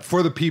 but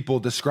for the people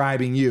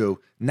describing you,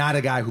 not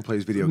a guy who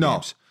plays video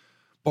games.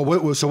 But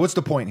what's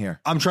the point here?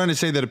 I'm trying to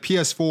say that a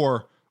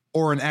PS4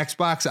 or an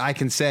Xbox, I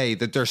can say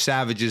that they're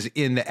savages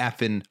on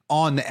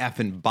the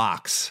effing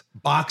box.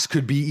 Box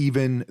could be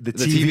even the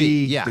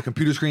TV, yeah. the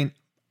computer screen.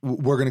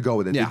 We're going to go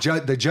with it. Yeah.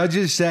 The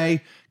judges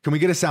say, can we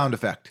get a sound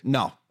effect?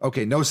 No.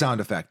 Okay, no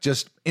sound effect.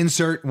 Just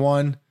insert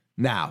one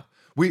now.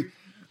 Ding,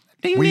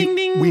 ding,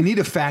 ding. We need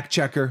a fact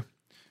checker.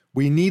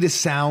 We need a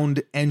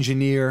sound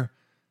engineer.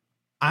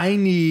 I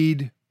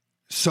need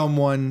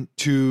someone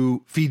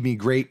to feed me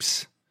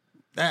grapes.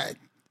 I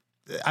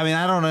mean,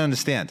 I don't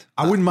understand.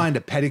 I wouldn't mind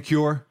a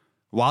pedicure.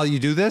 While you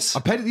do this?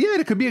 Yeah,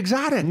 it could be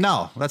exotic.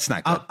 No, that's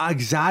not good.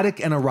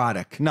 Exotic and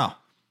erotic. No.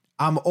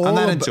 I'm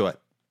not into it.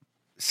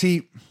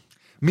 See,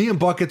 me and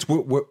Buckets,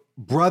 we're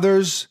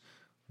brothers.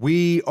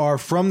 We are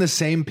from the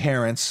same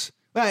parents.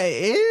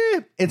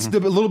 It's a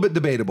little bit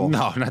debatable.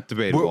 No, not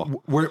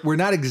debatable. We're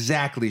not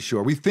exactly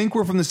sure. We think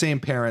we're from the same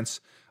parents.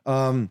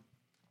 I'm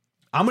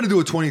going to do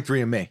a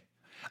 23andMe.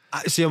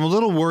 See, I'm a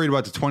little worried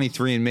about the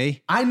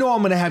 23andMe. I know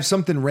I'm going to have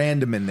something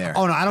random in there.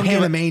 Oh, no, I don't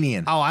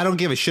Panamanian. I don't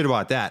give a shit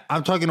about that.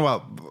 I'm talking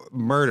about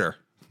murder.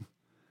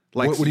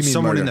 Like What do you mean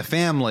someone murder? in the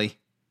family,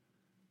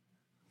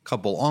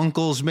 couple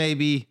uncles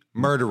maybe,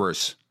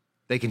 murderers.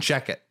 They can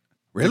check it.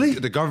 Really?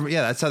 The government,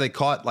 yeah, that's how they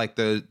caught like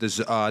the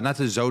not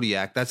the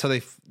Zodiac. That's how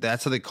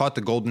they caught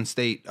the Golden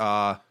State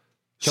So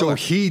killer.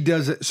 he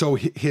does it. So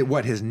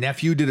his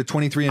nephew did a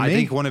 23andMe? I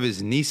think one of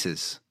his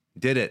nieces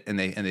did it, and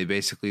they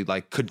basically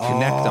like could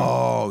connect them.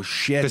 Oh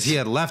shit! Because he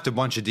had left a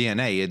bunch of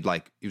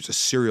DNA. He was a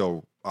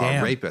serial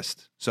Damn.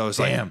 rapist. So it's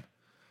Damn. like,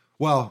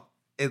 Well,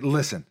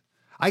 listen,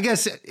 I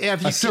guess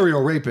if you a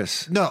serial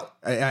rapist. no,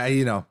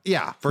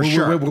 yeah, for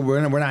sure.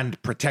 We're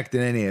not protecting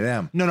any of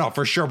them. No,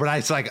 for sure. But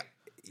it's like,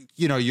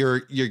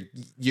 you're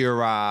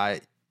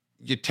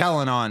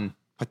telling on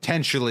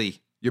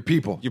potentially Your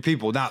people. your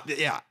people. Now,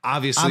 yeah,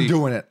 obviously,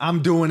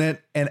 I'm doing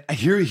it. And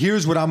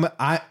here's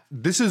what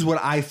this is what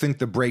I think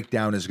the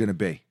breakdown is going to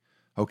be.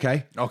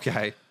 Okay.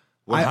 okay.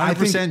 I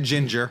 100% think-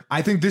 ginger.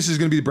 I think this is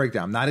going to be the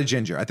breakdown, not a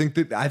ginger. I think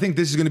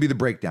this is going to be the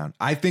breakdown.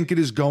 I think it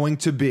is going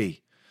to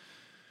be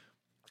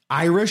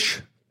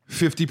Irish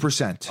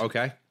 50%.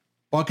 Okay.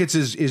 Buckets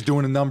is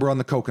doing a number on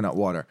the coconut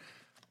water.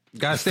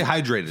 Gotta stay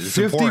hydrated. It's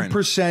important.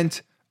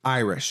 50%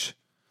 Irish.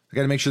 I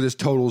got to make sure this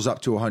totals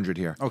up to 100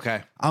 here.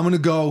 Okay. I'm going to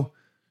go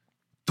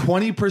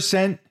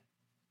 20%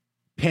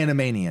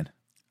 Panamanian.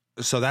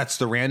 So that's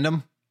the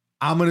random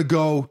I'm going to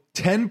go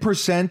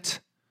 10%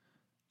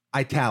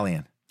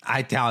 Italian.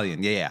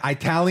 Italian. Yeah.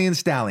 Italian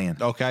stallion.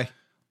 Okay.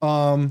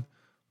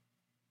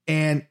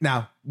 And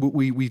now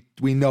we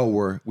know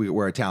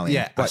we're Italian.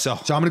 Yeah, But, so-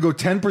 I'm going to go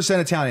 10%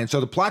 Italian. So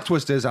the plot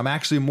twist is I'm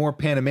actually more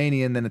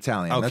Panamanian than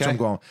Italian. That's Okay. what I'm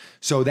going.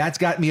 So that's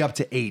got me up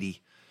to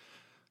 80.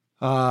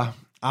 I'm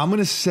going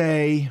to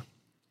say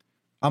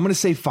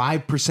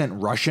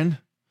 5% Russian.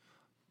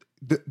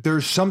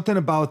 There's something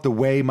about the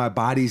way my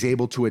body's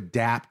able to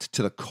adapt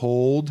to the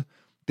cold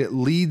that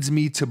leads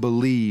me to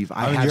believe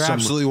I mean, you're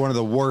absolutely one of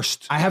the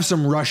worst. I have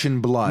some Russian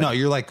blood. No,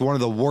 you're like one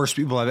of the worst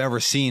people I've ever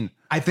seen.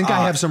 I think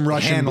I have some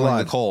Russian handling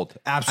blood. the cold.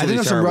 I Absolutely, think I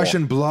have some terrible.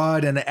 Russian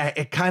blood, and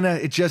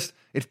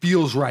it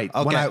feels right.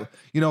 Okay.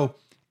 When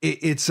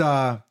it's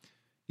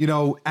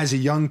as a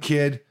young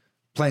kid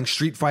playing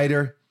Street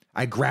Fighter,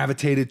 I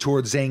gravitated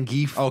towards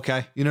Zangief.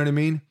 Okay. You know what I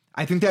mean?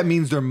 I think that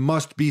means there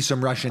must be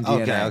some Russian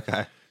DNA.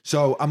 Okay.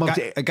 So I'm up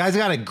to. A guy's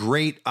got a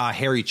great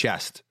hairy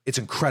chest. It's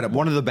incredible.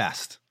 One of the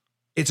best.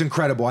 It's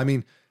incredible. I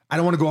mean, I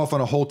don't want to go off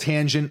on a whole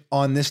tangent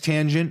on this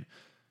tangent.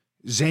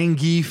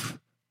 Zangief,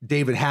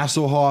 David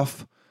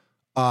Hasselhoff.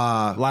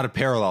 A lot of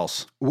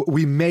parallels.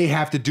 We may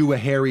have to do a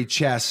hairy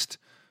chest.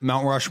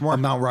 Mount Rushmore.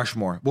 Mount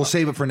Rushmore. We'll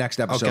save it for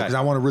next episode Okay. because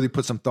I want to really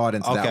put some thought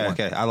into that one.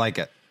 Okay. I like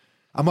it.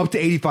 I'm up to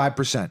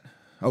 85%.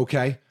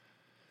 Okay.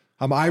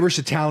 I'm Irish,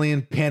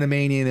 Italian,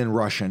 Panamanian, and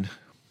Russian.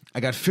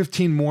 I got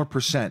 15 more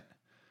percent.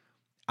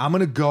 I'm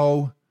going to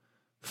go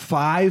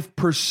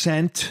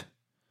 5%.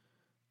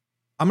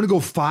 I'm going to go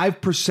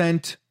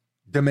 5%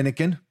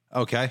 Dominican.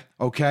 Okay.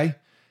 Okay.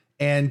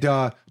 And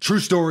true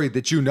story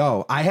that you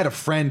know, I had a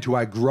friend who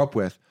I grew up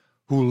with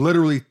who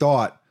literally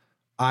thought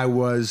I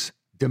was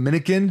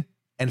Dominican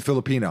and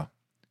Filipino.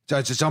 So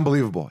it's just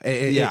unbelievable.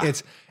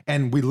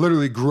 And we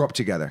literally grew up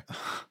together.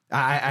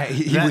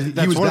 He was one of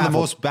the baffled.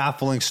 most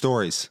baffling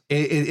stories.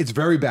 It's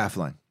very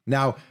baffling.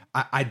 Now,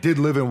 I did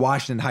live in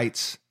Washington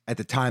Heights at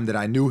the time that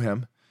I knew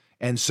him.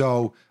 And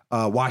so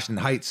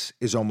Washington Heights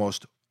is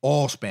almost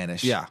all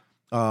Spanish. Yeah.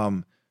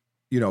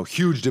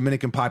 Huge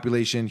Dominican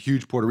population,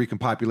 huge Puerto Rican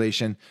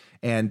population.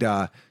 And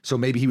so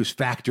maybe he was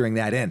factoring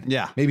that in.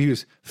 Yeah. Maybe he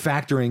was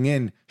factoring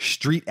in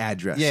street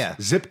address,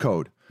 zip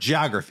code.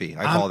 Geography,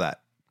 I call that.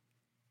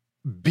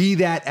 Be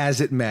that as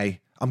it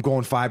may, I'm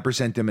going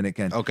 5%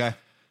 Dominican. Okay.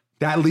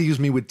 That leaves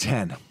me with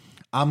 10.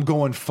 I'm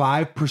going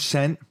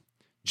 5%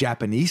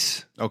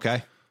 Japanese.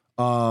 Okay.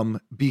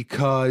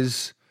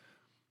 Because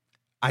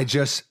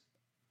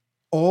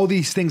all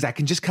these things, I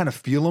can just kind of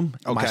feel them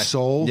in my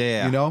soul,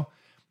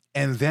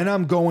 and then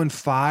I'm going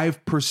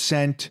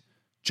 5%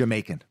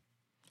 Jamaican.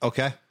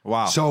 Okay.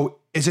 Wow. So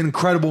it's an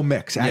incredible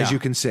mix, as you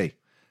can see.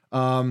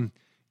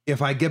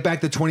 If I get back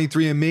to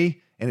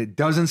 23andMe and it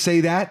doesn't say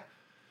that,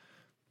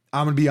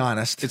 I'm going to be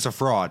honest. It's a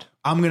fraud.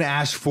 I'm going to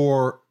ask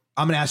for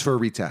a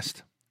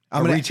retest.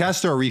 A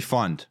retest or a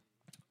refund?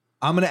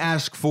 I'm going to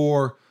ask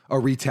for a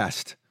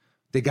retest.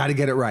 They got to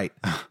get it right.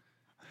 I'm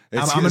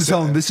going to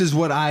tell them this is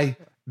what I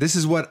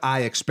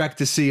expect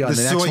to see on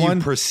the next one. This is what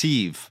you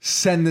perceive.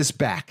 Send this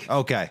back.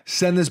 Okay.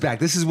 Send this back.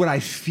 This is what I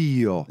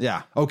feel.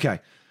 Yeah. Okay.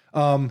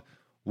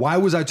 Why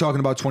was I talking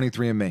about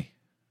 23andMe?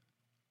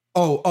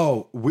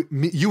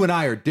 You and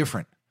I are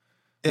different.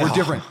 We're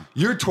different.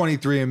 You're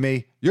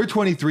 23andMe. Your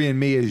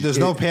 23andMe is... There's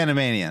no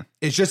Panamanian.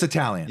 It's just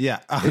Italian. Yeah.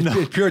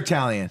 It's pure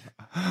Italian.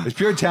 It's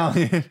pure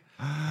Italian.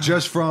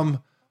 Just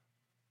from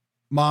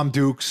Mom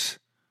Dukes.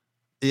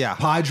 Yeah.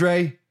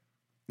 Padre,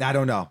 I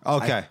don't know.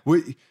 Okay.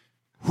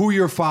 Who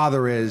your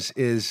father is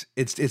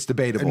it's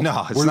debatable.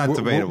 No, it's not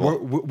debatable.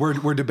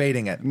 We're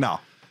debating it. No.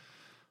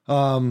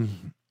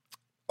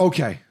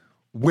 Okay.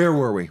 Where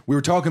were we? We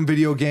were talking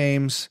video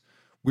games.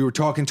 We were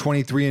talking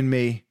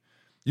 23andMe.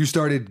 You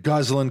started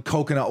guzzling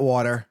coconut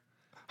water.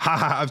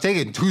 I've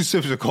taken 2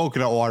 sips of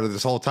coconut water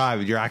this whole time,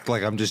 and you're acting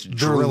like I'm just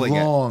drilling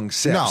They're long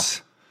sips.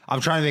 No,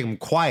 I'm trying to make them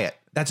quiet.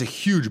 That's a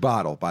huge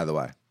bottle, by the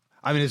way.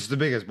 I mean, it's the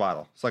biggest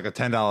bottle. It's like a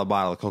 $10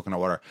 bottle of coconut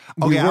water.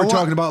 Okay, we're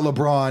talking about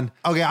LeBron.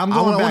 Okay, I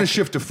want to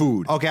shift to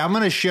food. Okay, I'm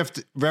going to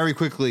shift very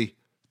quickly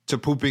to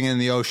pooping in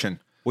the ocean,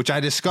 which I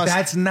discussed.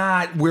 That's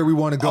not where we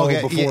want to go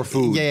before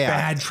food. Yeah,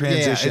 bad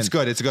transition.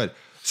 It's good.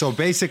 So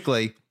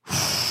basically,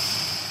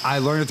 I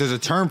learned that there's a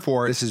term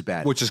for it. This is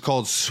bad. Which is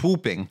called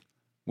swooping,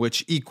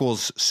 which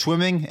equals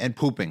swimming and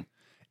pooping.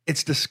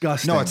 It's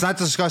disgusting. No, it's not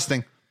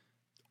disgusting.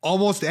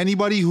 Almost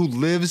anybody who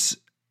lives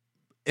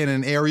in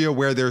an area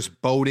where there's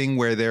boating,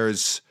 where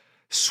there's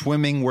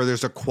swimming, where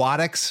there's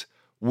aquatics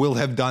will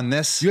have done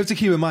this. You have to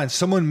keep in mind,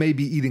 someone may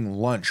be eating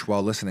lunch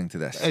while listening to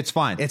this. It's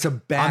fine. It's a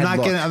bad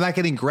look. I'm not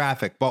getting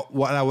graphic, but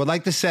what I would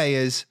like to say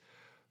is,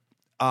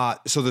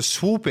 so the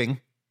swooping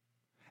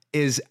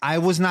is, I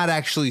was not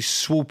actually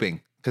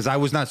swooping because I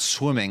was not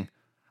swimming.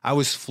 I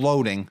was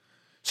floating.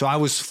 So I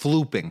was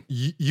flooping.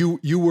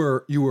 You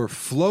were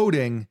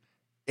floating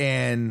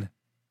and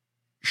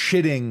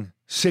shitting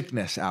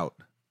sickness out.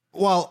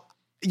 Well,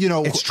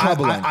 it's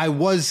troubling. I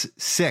was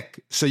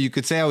sick, so you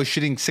could say I was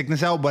shitting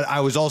sickness out, but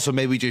I was also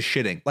maybe just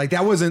shitting. Like,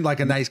 that wasn't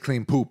like a nice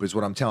clean poop is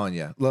what I'm telling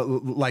you.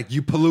 Like,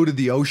 you polluted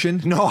the ocean.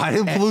 No, I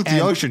didn't pollute the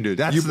ocean, dude.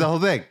 That's the whole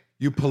thing.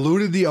 You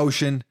polluted the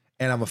ocean,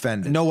 and I'm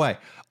offended. No way.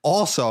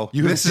 Also,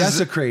 you have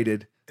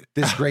desecrated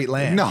this great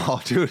land.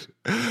 No, dude.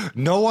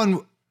 No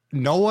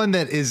one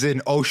that is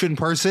an ocean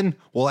person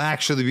will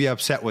actually be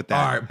upset with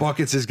that. All right,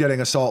 Buckets is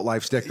getting a Salt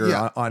Life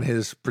sticker on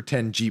his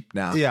pretend Jeep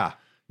now. Yeah.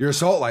 You're a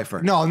salt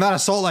lifer. No, I'm not a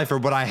salt lifer,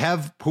 but I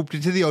have pooped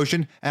into the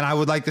ocean, and I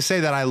would like to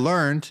say that I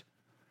learned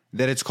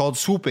that it's called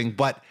swooping,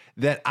 but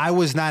that I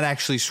was not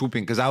actually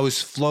swooping because I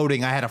was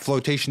floating. I had a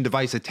flotation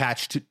device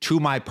attached to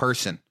my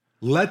person.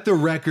 Let the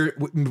record,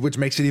 which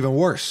makes it even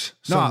worse.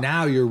 So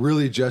now you're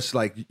really just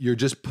you're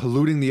just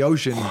polluting the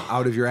ocean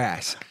out of your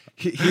ass.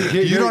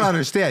 You don't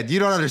understand. You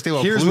don't understand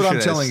what here's pollution what I'm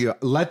is. telling you.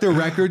 Let the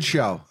record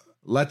show.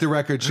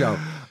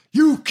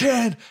 You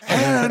can't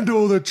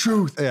handle the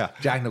truth. Yeah.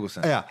 Jack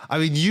Nicholson. Yeah. I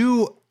mean,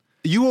 you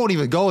won't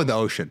even go in the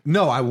ocean.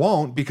 No, I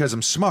won't because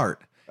I'm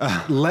smart.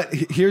 I'm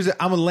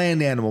a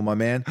land animal, my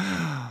man.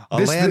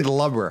 Land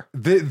lubber.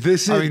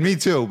 This is, I mean, me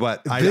too,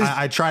 but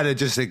I try to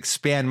just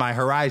expand my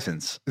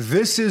horizons.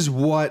 This is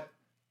what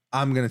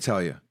I'm going to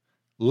tell you.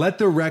 Let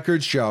the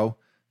record show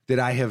that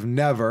I have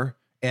never,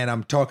 and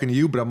I'm talking to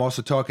you, but I'm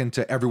also talking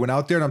to everyone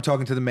out there, and I'm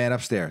talking to the man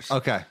upstairs.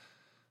 Okay.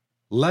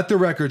 Let the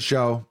record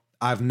show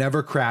I've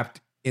never crapped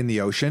in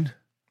the ocean.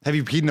 Have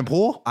you peed in a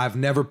pool? I've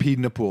never peed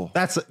in a pool.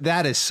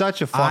 That is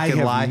such a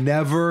fucking lie. I have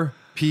never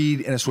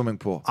peed in a swimming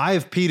pool. I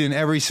have peed in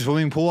every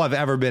swimming pool I've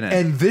ever been in.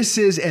 And this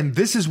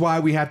is why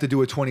we have to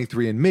do a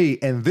 23andMe.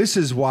 And this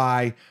is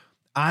why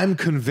I'm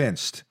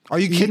convinced. Are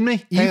you kidding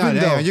me? Hang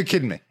on, you're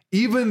kidding me.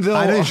 Even though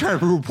I know you're trying to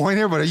prove a point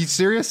here, but are you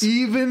serious?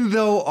 Even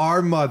though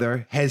our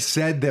mother has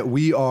said that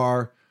we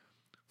are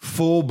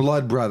full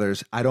blood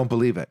brothers, I don't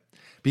believe it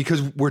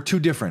because we're too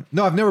different.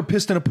 No, I've never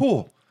pissed in a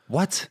pool.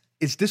 What?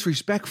 It's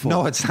disrespectful.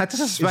 No, it's not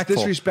disrespectful.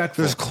 It's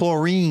disrespectful. There's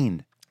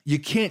chlorine. You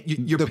can't.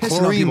 You're The pissing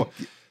chlorine. on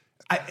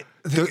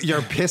people.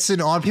 You're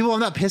pissing on people. I'm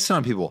not pissing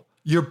on people.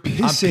 You're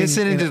pissing. I'm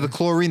pissing into the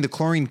chlorine. The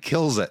chlorine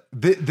kills it.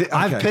 Okay.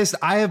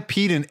 I have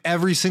peed in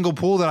every single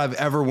pool that I've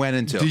ever went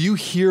into. Do you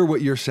hear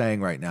what you're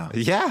saying right now?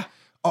 Yeah.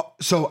 Oh,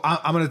 so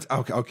I'm gonna.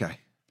 Okay.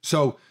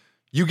 So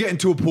you get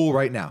into a pool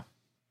right now.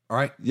 All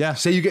right. Yeah.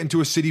 Say you get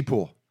into a city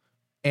pool,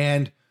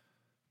 and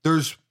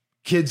there's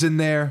kids in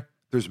there.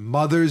 There's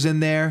mothers in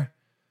there.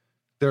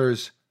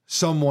 There's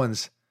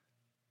someone's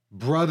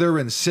brother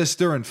and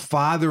sister and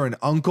father and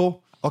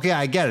uncle. Okay,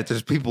 I get it.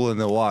 There's people in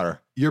the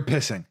water. You're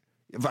pissing.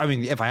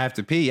 If I have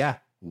to pee, yeah.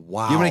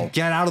 Wow. You want to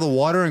get out of the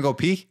water and go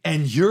pee?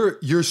 And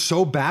you're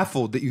so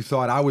baffled that you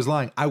thought I was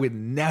lying. I would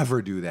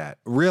never do that.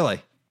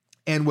 Really?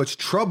 And what's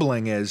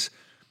troubling is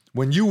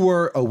when you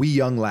were a wee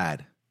young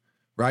lad,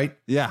 right?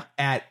 Yeah.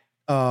 At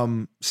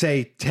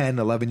say 10,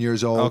 11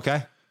 years old.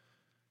 Okay.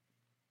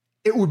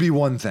 It would be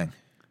one thing.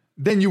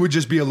 Then you would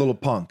just be a little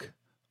punk.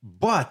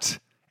 But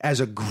as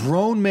a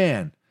grown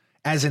man,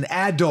 as an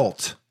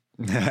adult,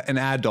 an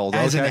adult.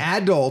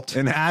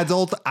 an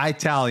adult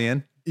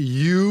Italian.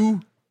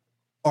 You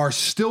are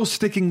still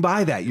sticking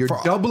by that. You're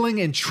doubling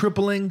and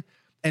tripling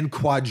and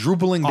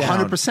quadrupling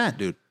down. 100%,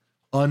 dude.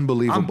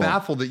 Unbelievable. I'm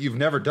baffled that you've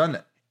never done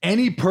it.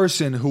 Any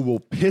person who will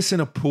piss in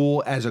a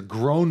pool as a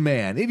grown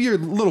man, if you're a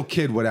little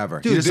kid,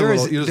 whatever. Dude,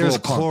 there's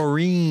punk.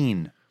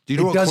 chlorine. Do you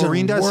know It what doesn't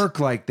chlorine does? work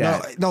like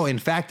that. No, in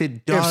fact,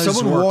 it does. If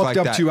someone work walked like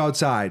up that. to you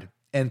outside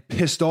and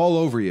pissed all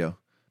over you,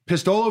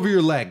 pissed all over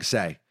your leg,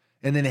 say,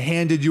 and then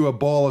handed you a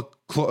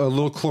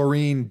little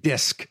chlorine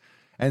disc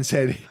and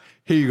said,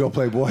 "Here you go,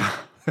 Playboy."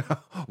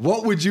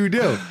 What would you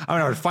do?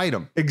 I would fight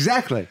him.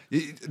 Exactly.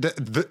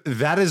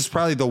 That is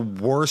probably the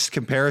worst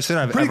comparison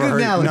I've Pretty ever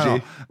good heard.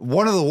 analogy. No,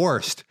 one of the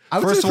worst. I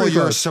would First say of all, pretty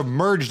you're close.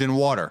 submerged in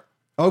water.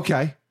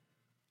 Okay.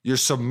 You're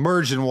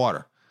submerged in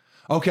water.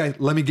 Okay.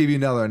 Let me give you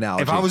another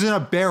analogy. If I was in a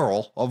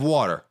barrel of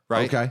water,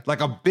 right? Okay.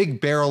 Like a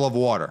big barrel of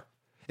water.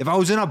 If I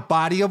was in a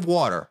body of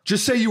water.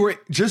 just say,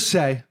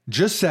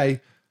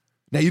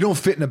 now you don't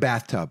fit in a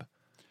bathtub.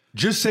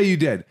 Just say you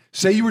did.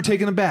 Say you were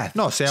taking a bath.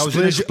 No, say I was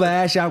Splish, in a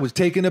splash, I was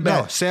taking a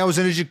No, bath. say I was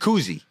in a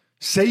jacuzzi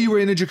Say you were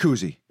in a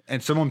jacuzzi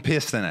and someone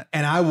pissed in it.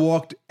 and I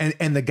walked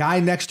and the guy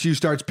next to you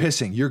starts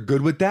pissing. You're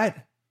good with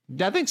that?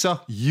 I think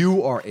so.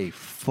 You are a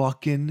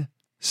fucking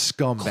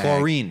scumbag.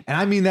 Chlorine. And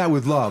I mean that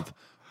with love,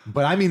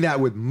 but I mean that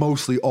with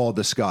mostly all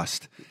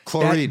disgust.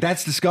 Chlorine.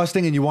 That's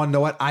disgusting. And you want to know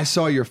what? I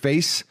saw your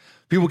face.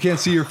 People can't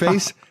see your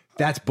face.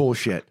 That's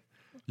bullshit.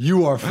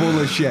 You are full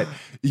of shit.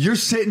 You're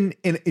sitting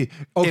in.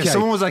 Okay. If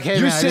someone was like, "Hey,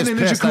 you're man, I just sitting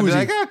in a pissed," I'd be jacuzzi.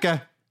 like,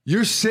 "Okay."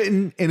 You're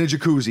sitting in a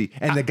jacuzzi,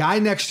 and the guy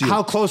next to you,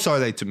 How close are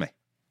they to me?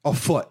 a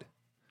foot.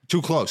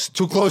 Too close.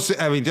 Too close.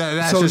 I mean,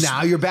 that's So just,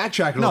 now you're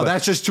backtracking. A no, little bit.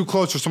 that's just too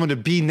close for someone to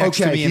be next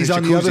to okay. me in He's a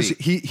on the other.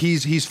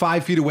 jacuzzi. He's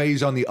 5 feet away.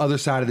 He's on the other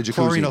side of the jacuzzi.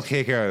 Chlorine will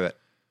take care of it.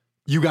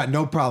 You got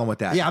no problem with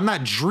that. Yeah, I'm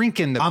not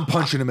drinking the. I'm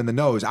punching him in the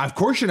nose. Of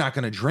course, you're not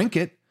going to drink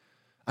it.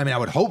 I mean, I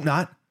would hope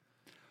not.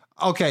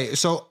 Okay,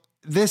 so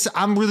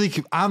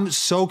I'm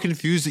so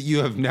confused that you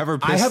have never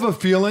pissed. I have a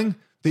feeling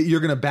that you're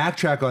going to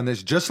backtrack on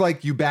this, just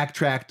like you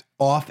backtracked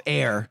off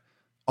air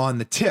on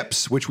the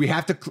tips, which we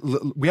have to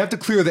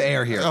clear the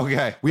air here.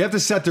 Okay. We have to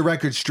set the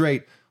record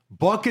straight.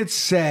 Bucket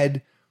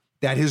said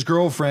that his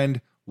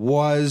girlfriend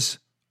was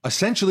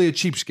essentially a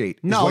cheapskate.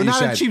 is No, what you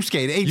not a said.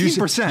 cheapskate, You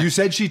 18%. You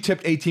said she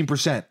tipped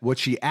 18%. What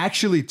she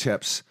actually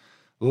tips,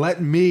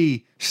 let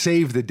me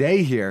save the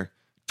day here,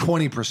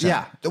 20%.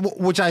 Yeah,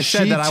 which I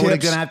said that I would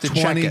tips gonna have to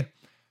check it.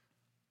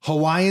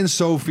 Hawaiian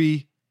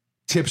Sophie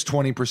tips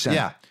 20%.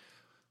 Yeah,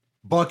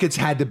 Buckets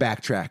had to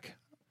backtrack.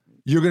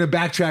 You're going to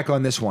backtrack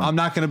on this one. I'm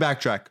not going to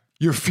backtrack.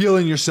 You're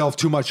feeling yourself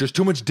too much. There's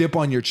too much dip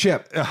on your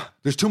chip.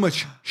 There's too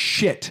much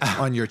shit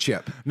on your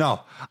chip. No,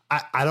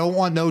 I don't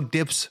want no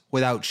dips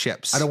without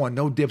chips. I don't want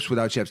no dips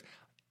without chips.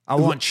 I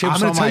want chips I'm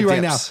gonna on tell my you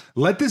right dips.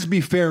 now. Let this be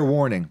fair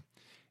warning.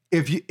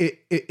 If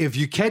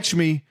you catch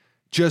me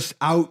just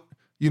out,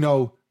 maybe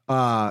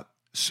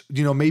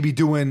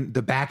doing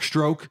the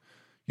backstroke,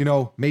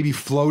 maybe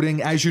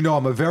floating. As you know,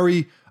 I'm a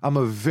very,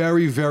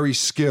 very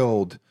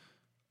skilled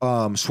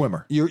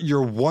swimmer.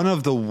 You're one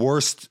of the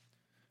worst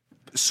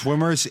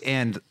swimmers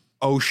and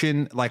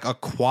ocean, like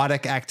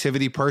aquatic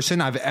activity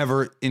person I've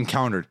ever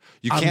encountered.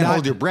 You can't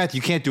hold your breath.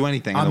 You can't do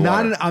anything.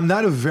 I'm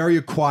not a very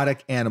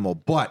aquatic animal,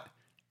 but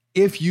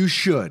if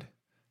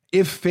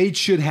fate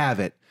should have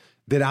it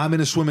that I'm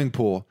in a swimming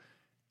pool,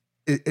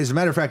 as a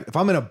matter of fact, if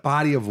I'm in a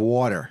body of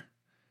water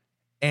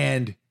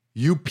and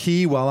you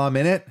pee while I'm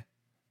in it,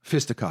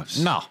 fisticuffs.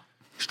 No.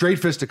 Straight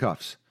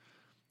fisticuffs.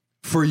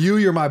 For you,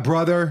 you're my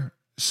brother,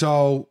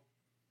 so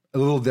a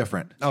little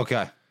different.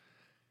 Okay.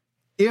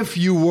 If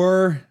you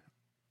were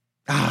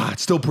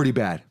It's still pretty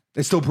bad.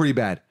 It's still pretty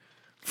bad.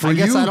 I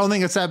guess I don't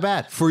think it's that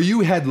bad. For you,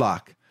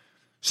 Headlock.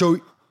 So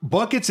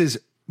Buckets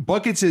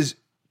is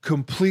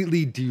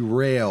completely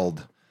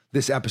derailed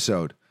this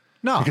episode.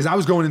 No. Because I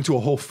was going into a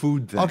whole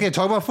food thing. Okay,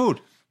 talk about food.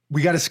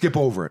 We got to skip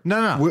over it.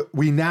 No.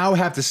 We now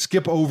have to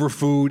skip over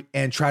food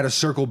and try to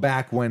circle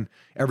back when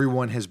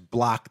everyone has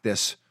blocked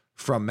this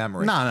from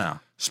memory. No.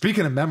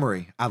 Speaking of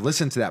memory, I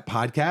listened to that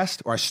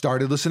podcast, or I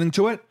started listening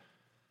to it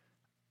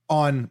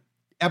on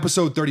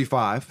episode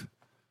 35,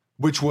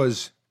 which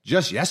was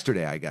just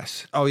yesterday, I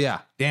guess. Oh,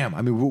 yeah. Damn.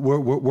 I mean,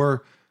 we're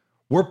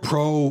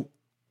pro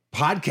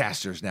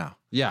podcasters now.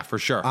 Yeah, for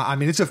sure. I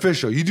mean, it's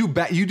official. You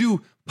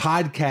do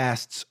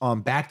podcasts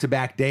on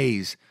back-to-back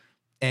days,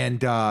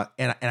 and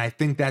I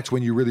think that's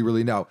when you really,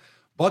 really know.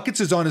 Buckets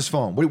is on his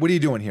phone. What are you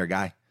doing here,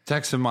 guy?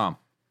 Texting mom.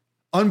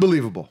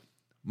 Unbelievable.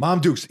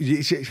 Mom Dukes.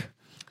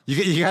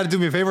 You got to do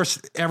me a favor.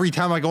 Every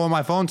time I go on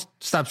my phone,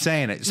 stop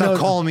saying it. Stop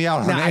calling me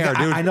out on air,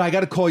 dude. I know. I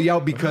got to call you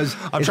out because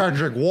I'm trying to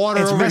drink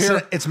water over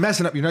here. It's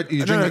messing up. No,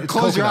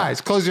 close your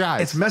eyes. Close your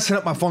eyes. It's messing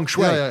up my feng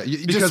shui. Yeah.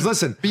 Because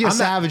listen, be a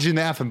savage in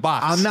the effing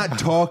box. I'm not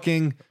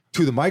talking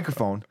to the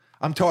microphone.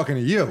 I'm talking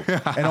to you.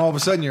 And all of a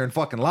sudden you're in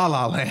fucking La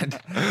La Land.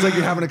 It's like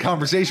you're having a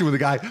conversation with a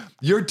guy.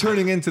 You're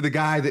turning into the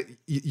guy that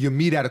you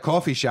meet at a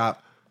coffee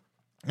shop.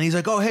 And he's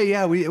like, oh, hey,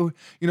 yeah,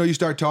 you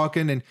start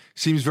talking and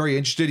seems very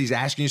interested. He's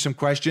asking you some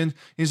questions.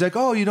 He's like,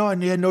 oh, I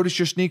noticed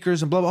your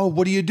sneakers and blah, blah. Oh,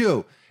 what do you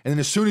do? And then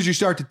as soon as you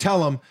start to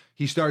tell him,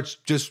 he starts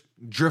just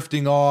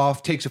drifting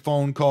off, takes a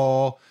phone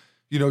call,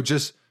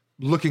 just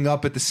looking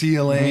up at the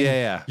ceiling.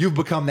 Yeah. You've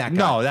become that guy.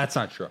 No, that's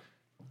not true.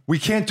 We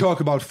can't talk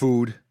about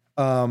food.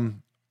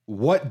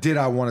 What did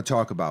I want to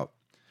talk about?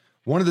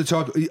 Wanted to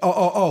talk. The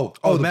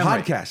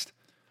podcast.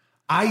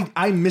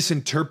 I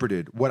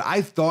misinterpreted what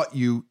I thought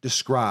you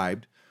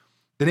described.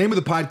 The name of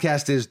the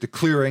podcast is The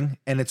Clearing,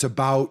 and it's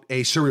about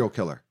a serial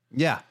killer.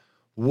 Yeah.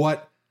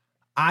 What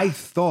I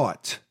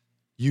thought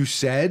you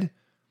said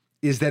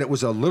is that it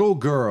was a little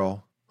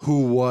girl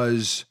who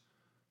was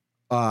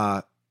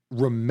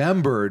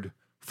remembered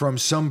from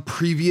some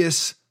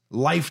previous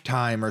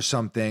lifetime or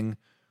something,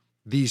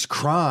 these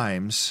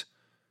crimes,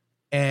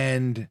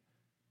 and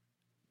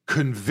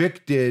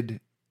convicted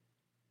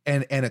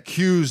and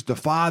accused the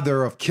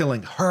father of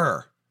killing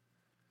her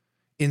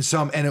and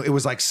it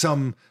was like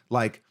some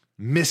like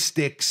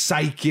mystic,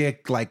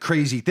 psychic, like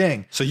crazy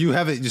thing. So you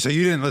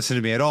didn't listen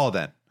to me at all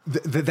then?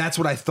 That's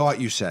what I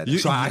thought you said.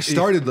 So I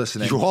started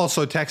listening. You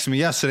also texted me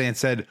yesterday and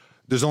said,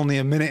 there's only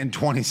a minute and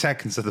 20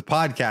 seconds of the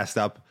podcast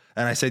up.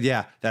 And I said,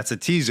 yeah, that's a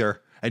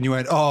teaser. And you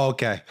went, oh,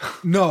 okay.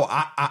 No,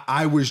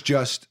 I was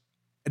just,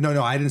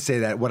 no, I didn't say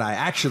that. What I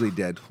actually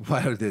did,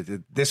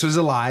 this was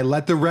a lie.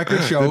 Let the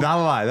record show. Not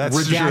a lie. That's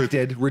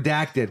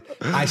redacted.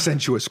 I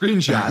sent you a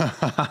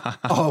screenshot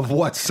of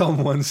what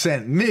someone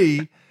sent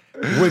me,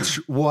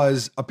 which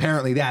was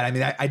apparently that. I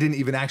mean, I didn't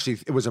even actually,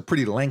 it was a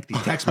pretty lengthy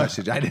text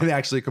message. I didn't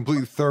actually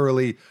completely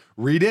thoroughly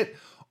read it.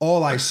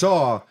 All I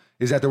saw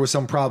is that there was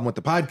some problem with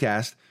the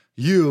podcast.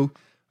 You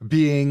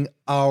being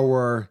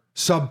our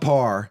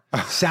subpar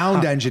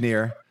sound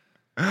engineer,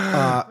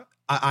 I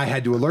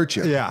had to alert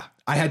you. Yeah.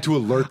 I had to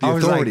alert the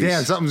authorities. I was like,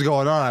 damn, something's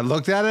going on. I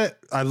looked at it.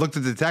 I looked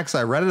at the text.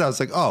 I read it. I was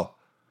like, oh,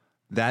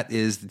 that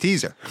is the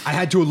teaser. I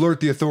had to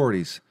alert the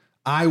authorities.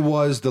 I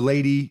was the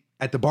lady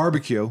at the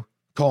barbecue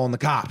calling the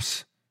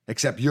cops,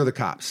 except you're the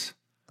cops.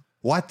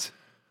 What?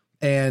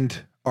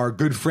 And our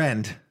good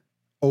friend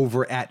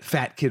over at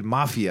Fat Kid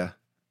Mafia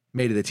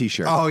made it a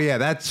t-shirt. Oh, yeah,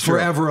 that's true.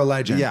 Forever a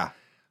legend. Yeah.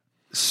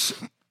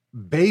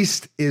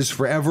 Based is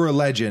forever a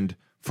legend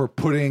for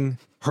putting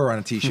her on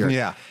a t-shirt.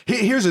 Yeah.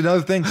 Here's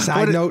another thing.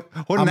 Side note.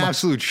 What an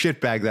absolute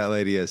shitbag that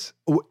lady is.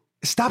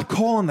 Stop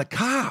calling the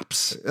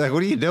cops. Like,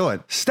 what are you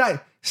doing?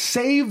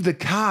 Save the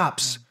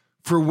cops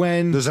for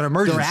when there's an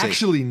emergency. They're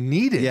actually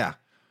needed. Yeah.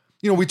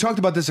 We talked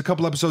about this a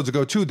couple episodes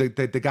ago too. The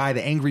guy,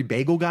 the angry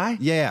bagel guy.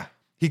 Yeah.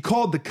 He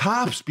called the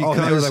cops because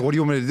they were like, what do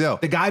you want me to do?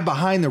 The guy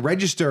behind the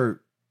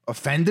register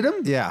offended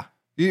him. Yeah.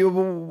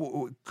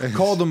 You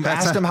called him,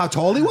 asked him how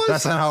tall he was.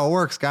 That's not how it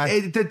works, guy.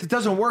 It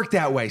doesn't work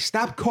that way.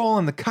 Stop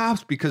calling the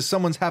cops because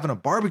someone's having a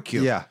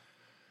barbecue. Yeah.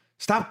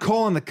 Stop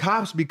calling the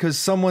cops because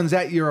someone's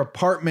at your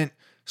apartment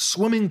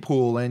swimming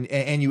pool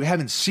and you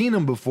haven't seen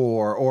them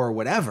before or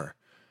whatever.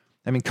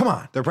 I mean, come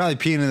on. They're probably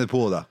peeing in the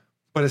pool though.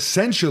 But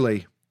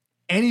essentially,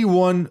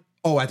 anyone,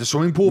 at the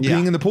swimming pool,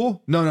 peeing in the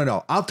pool?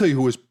 No. I'll tell you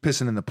who was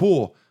pissing in the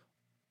pool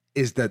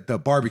is the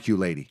barbecue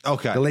lady.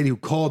 Okay. The lady who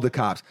called the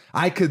cops.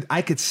 I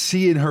could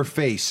see in her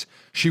face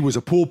she was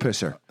a pool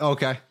pisser.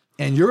 Okay.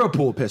 And you're a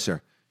pool pisser.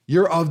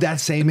 You're of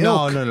that same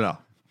ilk. No.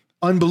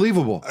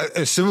 Unbelievable.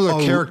 A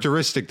similar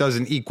characteristic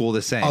doesn't equal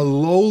the same. A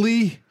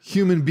lowly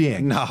human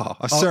being. No,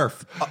 a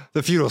serf.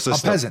 The feudal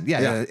system. A peasant.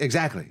 Yeah,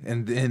 exactly.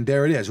 And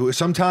there it is.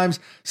 Sometimes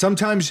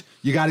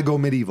you got to go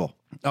medieval.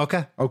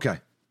 Okay.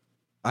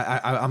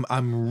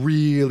 I'm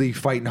really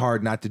fighting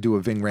hard not to do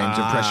a Ving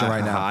Rhames impression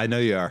right now. I know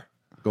you are.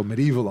 Go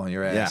medieval on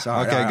your ass. Yeah.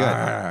 Okay,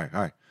 good.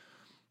 All right.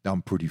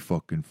 I'm pretty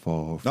fucking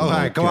far. All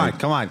right, come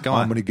on. I'm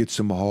going to get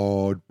some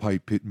hard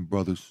pipe hitting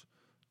brothers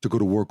to go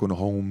to work on the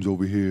homes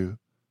over here.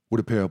 with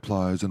a pair of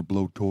pliers and a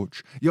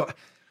blowtorch.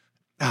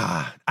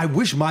 I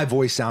wish my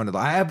voice sounded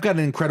like, I've got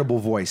an incredible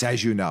voice,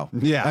 as you know.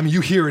 Yeah. I mean,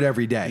 you hear it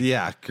every day.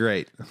 Yeah,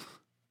 great.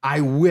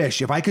 I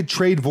wish if I could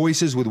trade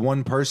voices with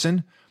one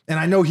person, and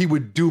I know he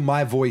would do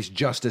my voice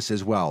justice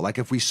as well. Like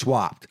if we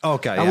swapped.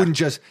 Okay.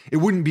 It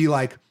wouldn't be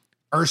like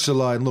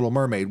Ursula in Little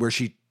Mermaid where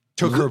she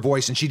took her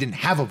voice and she didn't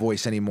have a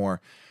voice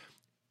anymore.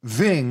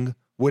 Ving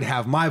would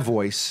have my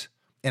voice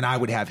and I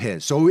would have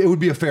his. So it would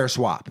be a fair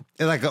swap.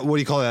 Like, what do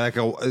you call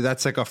it?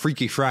 That's like a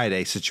Freaky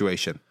Friday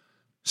situation.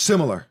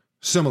 Similar.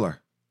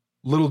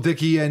 Little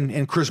Dicky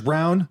and Chris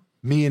Brown,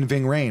 me and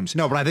Ving Rhames.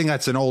 No, but I think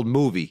that's an old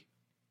movie.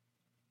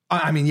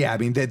 I mean, yeah. I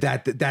mean that's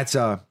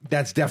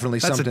definitely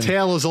That's something. a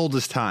tale as old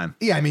as time.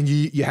 Yeah, I mean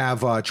you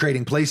have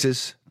Trading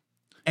Places,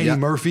 Eddie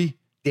Murphy,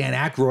 Dan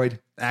Aykroyd.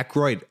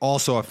 Aykroyd,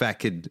 also a Fat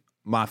Kid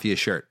Mafia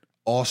shirt.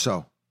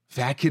 Also,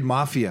 Fat Kid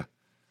Mafia.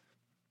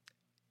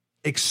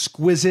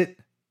 Exquisite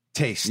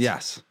taste.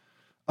 Yes.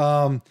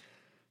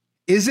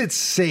 Is it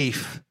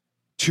safe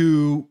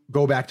to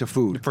go back to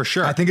food? For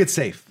sure. I think it's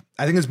safe.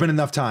 I think it's been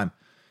enough time.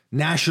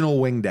 National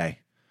Wing Day.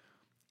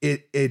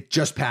 It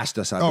just passed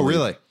us. I believe.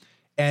 Really?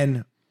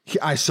 And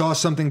I saw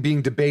something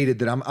being debated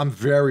that I'm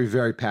very,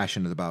 very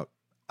passionate about.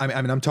 I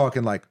mean, I'm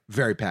talking like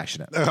very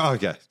passionate.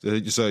 Okay.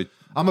 So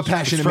I'm a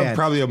passionate man.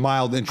 Probably a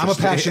mild interest. I'm a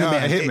passionate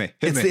man. Hit me.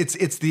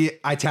 It's the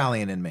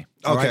Italian in me.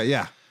 All Okay. right?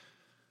 Yeah.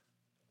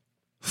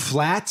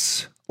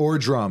 Flats or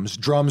drums?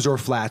 Drums or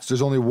flats?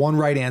 There's only one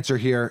right answer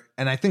here,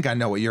 and I think I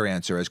know what your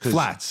answer is.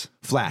 Flats.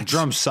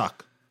 Drums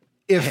suck.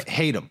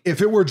 Hate them.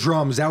 If it were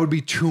drums, that would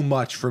be too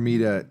much for me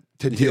to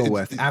deal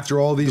with after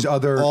all these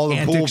other all the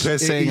antics. pool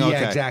pissing. Yeah,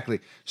 Okay. exactly.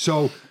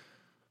 So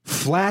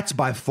flats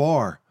by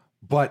far,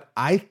 but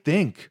I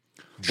think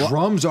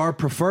drums are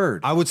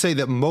preferred. I would say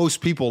that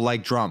most people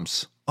like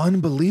drums.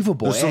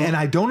 Unbelievable, So- and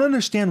I don't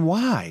understand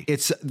why.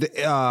 It's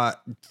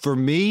for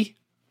me.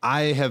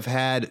 I have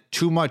had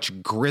too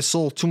much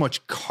gristle, too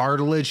much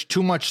cartilage,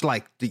 too much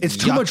It's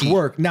too much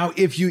work. Now,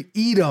 if you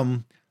eat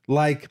them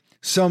like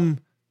some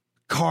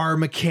car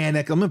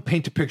mechanic, I'm going to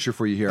paint a picture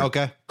for you here.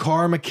 Okay.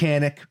 Car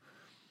mechanic.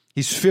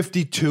 He's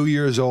 52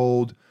 years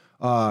old,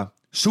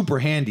 super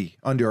handy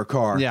under a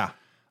car. Yeah.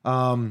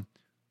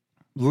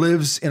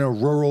 Lives in a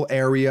rural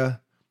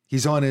area.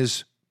 He's on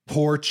his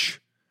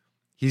porch.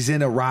 He's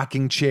in a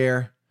rocking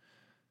chair.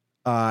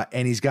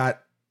 And he's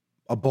got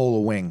a bowl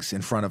of wings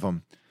in front of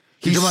him.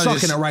 He's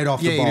sucking it right off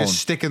the bone. You're just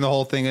sticking the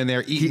whole thing in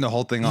there, eating the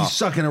whole thing He's off.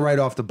 sucking it right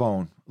off the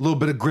bone. A little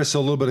bit of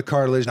gristle, a little bit of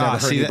cartilage, never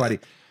hurt anybody.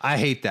 I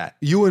hate that.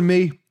 You and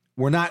me,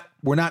 we're not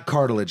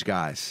cartilage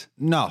guys.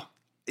 No.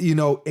 You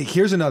know,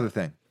 here's another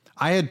thing.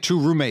 I had two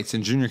roommates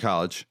in junior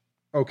college,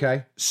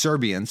 Okay.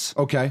 Serbians,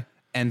 Okay.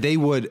 and they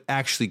would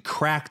actually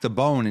crack the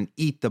bone and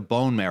eat the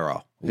bone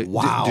marrow.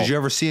 Wow. Did you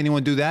ever see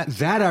anyone do that?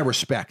 That I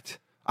respect.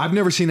 I've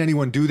never seen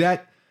anyone do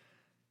that.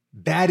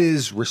 That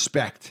is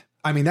respect.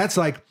 I mean, that's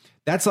like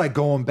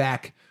going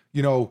back,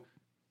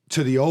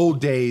 to the old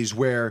days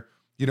where,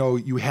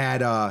 you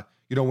had,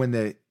 when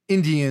the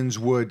Indians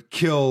would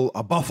kill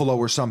a buffalo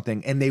or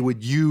something and they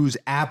would use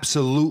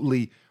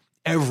absolutely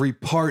every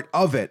part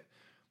of it.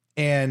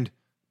 And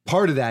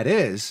part of that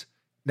is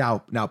now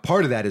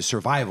part of that is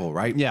survival,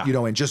 right? Yeah.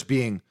 And just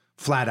being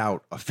flat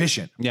out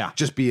efficient. Yeah.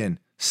 Just being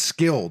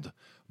skilled,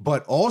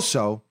 but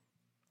also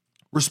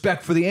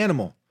respect for the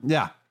animal.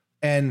 Yeah.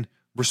 And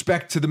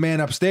respect to the man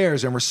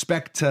upstairs and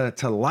respect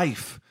to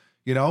life.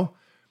 You're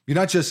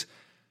not just,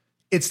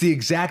 it's the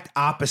exact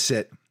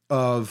opposite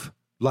of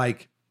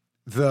like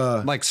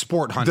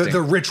sport hunting.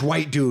 the rich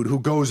white dude who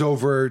goes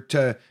over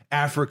to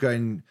Africa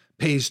and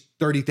pays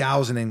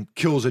 $30,000 and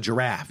kills a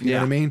giraffe. You know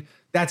what I mean?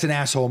 That's an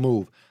asshole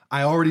move.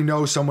 I already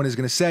know someone is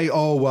going to say,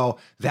 oh, well,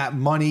 that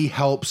money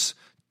helps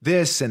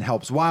this and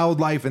helps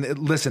wildlife. And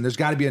listen, there's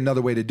got to be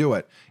another way to do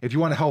it. If you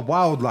want to help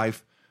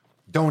wildlife,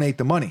 donate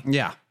the money.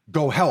 Yeah.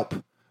 Go help.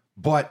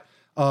 But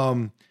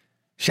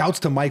shouts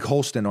to Mike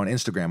Holston on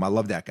Instagram. I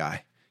love that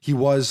guy. He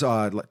was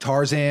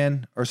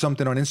Tarzan or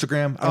something on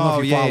Instagram. I don't know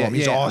if you follow him.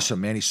 He's awesome,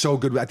 man. He's so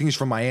good. I think he's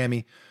from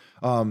Miami.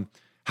 How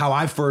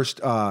I first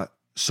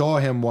saw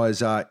him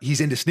was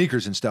he's into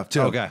sneakers and stuff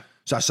too. Okay.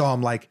 So I saw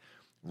him like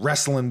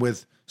wrestling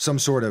with some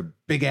sort of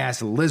big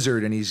ass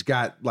lizard and he's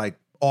got like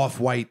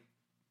off-white,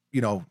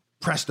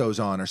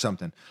 Prestos on or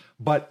something.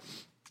 But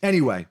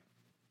anyway.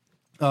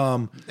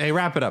 Hey,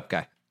 wrap it up,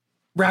 guy.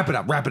 Wrap it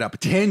up.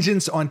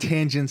 Tangents on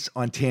tangents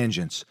on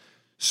tangents.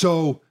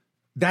 So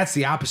that's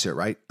the opposite,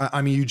 right?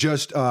 I mean, you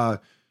just,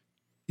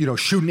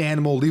 shoot an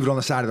animal, leave it on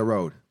the side of the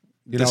road.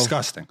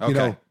 Disgusting.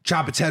 Okay.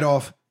 Chop its head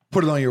off,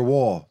 put it on your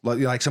wall,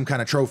 like some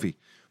kind of trophy.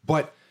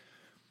 But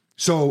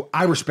so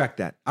I respect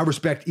that. I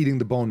respect eating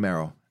the bone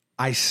marrow.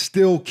 I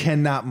still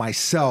cannot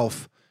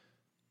myself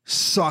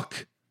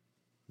suck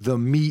the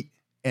meat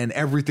and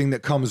everything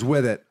that comes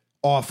with it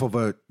off of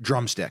a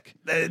drumstick.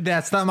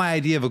 That's not my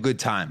idea of a good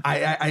time.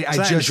 It's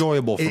not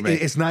enjoyable for me.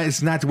 It's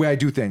not the way I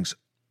do things.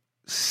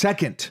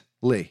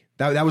 Secondly,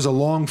 that was a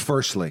long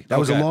firstly. That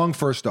was a long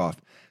first off.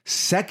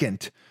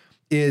 Second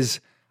is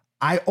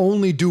I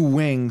only do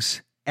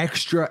wings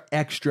extra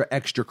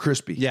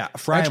crispy. Yeah,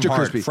 fry extra them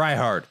hard. crispy. Fry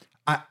hard.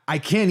 I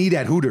can't eat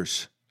at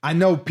Hooters. I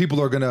know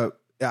people are gonna.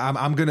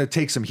 I'm gonna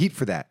take some heat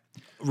for that.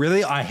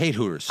 Really, I hate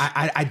Hooters.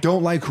 I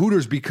don't like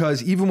Hooters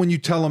because even when you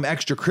tell them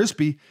extra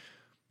crispy,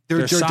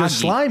 they're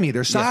slimy.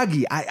 They're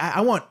soggy. Yeah.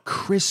 I want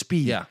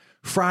crispy,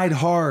 fried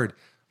hard,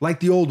 like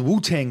the old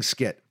Wu-Tang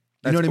skit.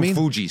 You know what I mean?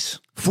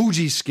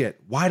 Fuji's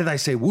skit. Why did I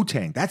say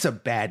Wu-Tang? That's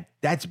bad.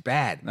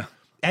 No.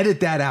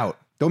 Edit that out.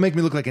 Don't make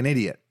me look like an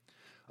idiot.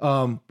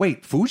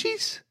 Wait,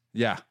 Fuji's?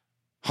 Yeah.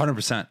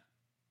 100%.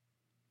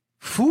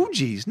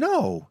 Fuji's?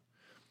 No.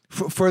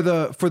 For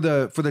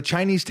the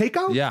Chinese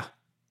takeout? Yeah.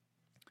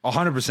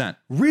 100%.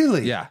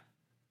 Really? Yeah.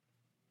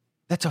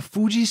 That's a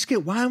Fuji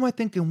skit. Why am I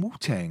thinking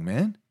Wu-Tang,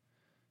 man?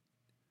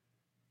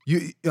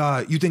 You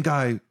think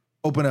I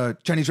open a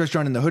Chinese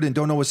restaurant in the hood and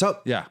don't know what's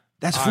up? Yeah.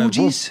 That's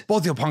Fuji's?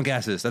 Both your punk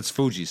asses. That's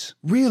Fuji's.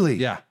 Really?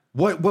 Yeah.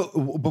 What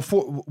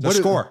before the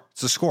score?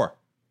 It's a score.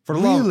 For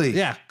the really? Low.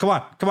 Yeah. Come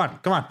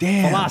on.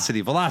 Damn.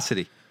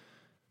 Velocity.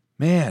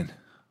 Man.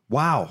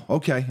 Wow.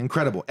 Okay.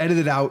 Incredible. Edit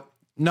it out.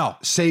 No.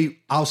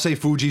 I'll say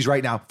Fuji's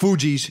right now.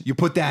 Fuji's. You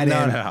put that in.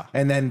 No.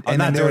 And then I'm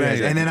not doing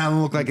anything. And then I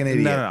don't look like an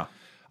idiot.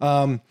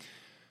 No.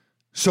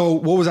 So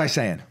what was I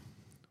saying?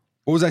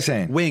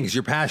 Wings.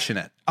 You're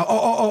passionate.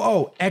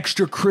 Oh.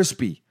 Extra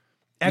crispy.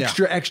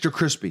 Extra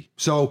crispy.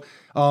 So,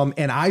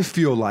 and I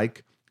feel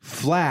like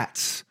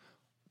flats,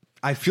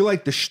 I feel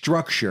like the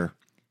structure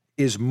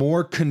is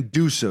more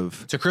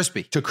conducive to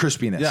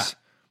crispiness. Yeah.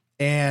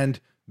 And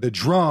the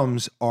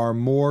drums are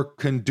more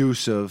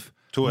conducive,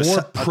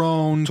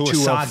 prone to a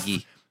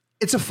soggy.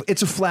 It's a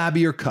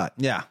flabbier cut.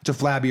 Yeah. It's a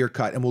flabbier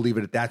cut, and we'll leave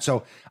it at that.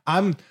 So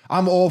I'm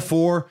all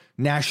for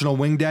National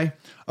Wing Day.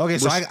 Okay,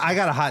 so I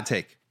got a hot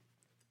take.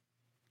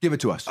 Give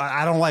it to us.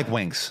 I don't like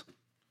wings.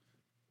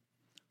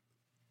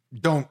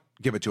 Don't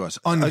give it to us.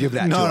 Ungive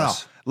that to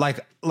us.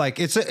 Like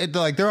it's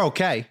like they're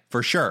okay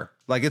for sure.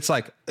 Like it's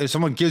like if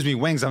someone gives me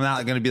wings, I'm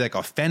not going to be like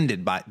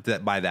offended by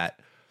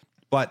that.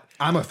 But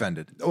I'm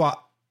offended.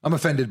 Well, I'm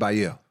offended by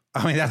you.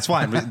 I mean, that's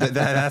fine.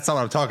 That's not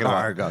what I'm talking about.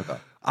 All right, go.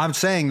 I'm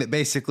saying that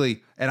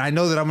basically, and I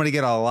know that I'm going to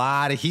get a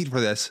lot of heat for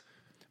this,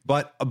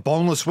 but a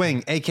boneless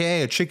wing,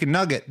 aka a chicken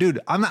nugget, dude.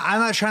 I'm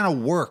not trying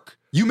to work.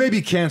 You may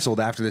be canceled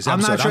after this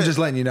episode. I'm just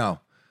letting you know.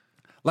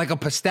 Like a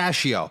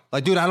pistachio.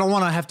 Like, dude, I don't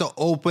want to have to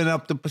open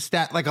up the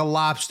pistachio like a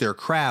lobster,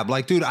 crab.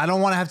 Like, dude, I don't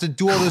want to have to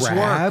do all this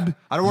work.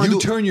 I don't want to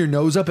turn your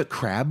nose up at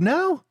crab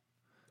now?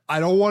 I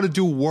don't want to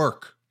do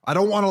work. I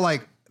don't want to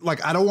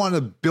like I don't want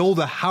to build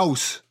a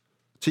house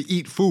to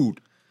eat food.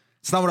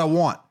 It's not what I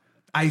want.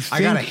 I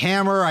got a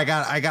hammer. I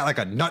got like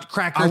a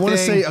nutcracker. I want to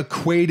say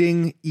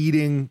equating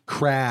eating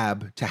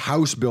crab to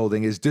house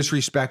building is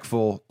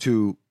disrespectful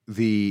to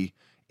the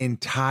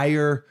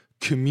entire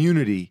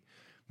community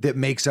that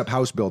makes up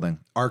house building.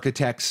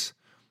 Architects,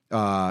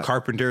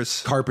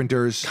 carpenters,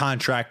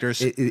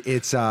 contractors.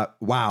 It's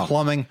wow.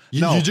 Plumbing.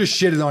 You just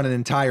shitted on an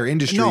entire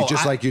industry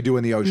like you do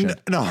in the ocean.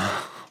 No.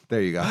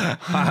 There you go.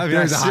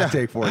 There's a hot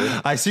take for you.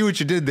 I see what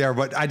you did there,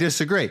 but I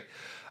disagree.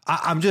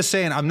 I'm just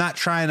saying I'm not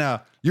trying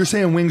to. You're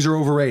saying wings are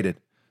overrated.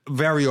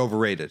 Very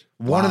overrated.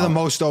 One of the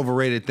most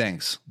overrated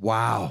things.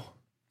 Wow.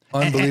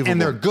 Unbelievable.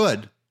 And they're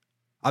good.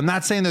 I'm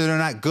not saying that they're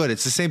not good.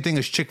 It's the same thing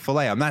as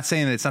Chick-fil-A. I'm not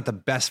saying that it's not the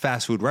best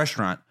fast food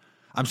restaurant.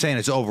 I'm saying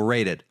it's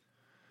overrated.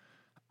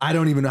 I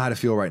don't even know how to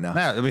feel right now.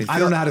 I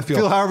don't know how to feel.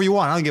 Feel however you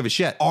want. I don't give a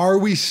shit. Are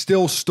we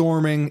still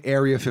storming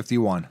Area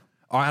 51?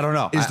 I don't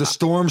know. Is the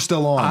storm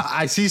still on?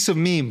 I see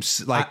some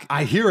memes. Like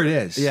I hear it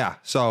is. Yeah.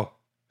 So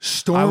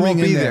storming I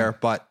won't be in there,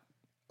 but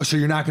so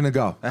you're not going to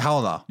go?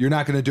 Hell no. You're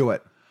not going to do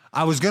it.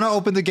 I was going to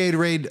open the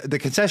Gatorade, the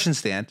concession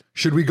stand.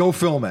 Should we go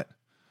film it?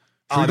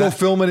 Should we go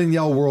film it and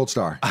yell World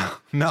Star?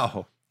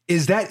 No.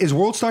 Is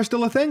World Star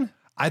still a thing?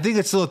 I think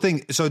it's still a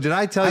thing. So did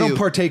I tell you? I don't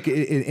partake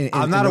in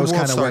I'm not those a World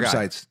kind of Star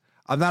websites.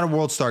 Guy. I'm not a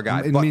World Star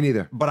guy. Me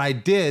neither. But I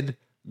did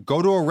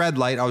go to a red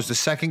light. I was the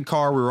second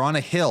car. We were on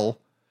a hill.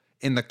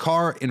 And the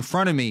car in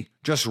front of me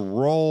just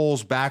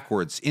rolls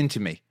backwards into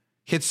me.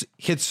 Hits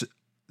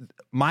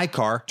my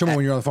car. When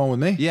you're on the phone with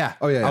me? Yeah.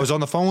 Oh, yeah. I was on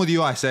the phone with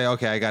you. I say,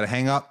 okay, I got to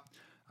hang up.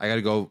 I got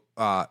to go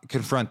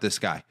confront this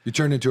guy. You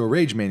turned into a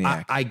rage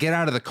maniac. I get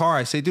out of the car.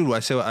 I say, dude, I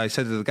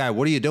said to the guy,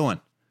 what are you doing?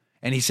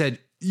 And he said,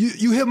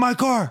 you hit my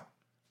car.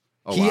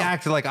 Oh, he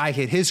acted like I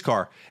hit his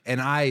car.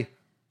 And I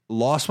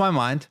lost my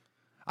mind.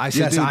 I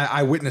said, yes,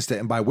 I witnessed it.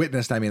 And by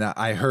witnessed, I mean,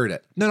 I heard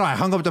it. No, I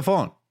hung up the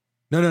phone.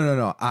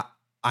 No.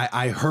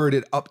 I heard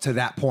it up to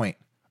that point.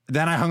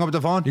 Then I hung up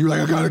the phone. You're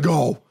like, I got to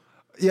go.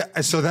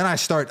 Yeah. So then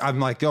I'm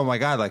like, oh my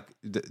God, like,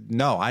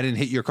 no, I didn't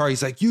hit your car.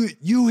 He's like,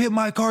 you hit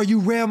my car. You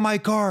rammed my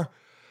car.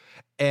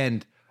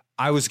 And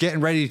I was getting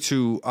ready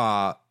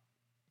to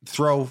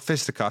throw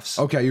fisticuffs.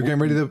 Okay. You're getting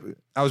ready to.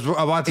 I was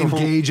about to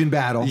engage in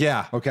battle.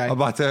 Yeah. Okay.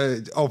 About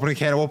to open a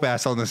can of whoop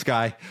ass on this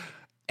guy.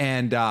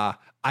 And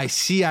I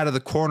see out of the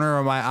corner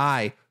of my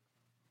eye,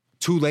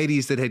 two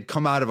ladies that had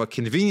come out of a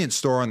convenience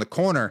store on the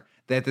corner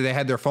that they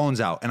had their phones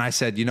out. And I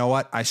said, you know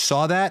what? I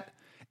saw that.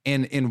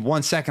 And in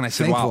 1 second, I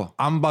said, wow,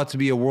 I'm about to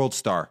be a World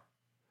Star.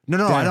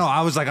 No, I know.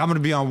 I was like, I'm going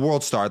to be on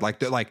World Star. Like,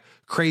 the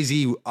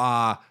crazy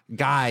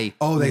guy.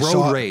 Oh, they road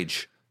saw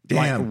rage.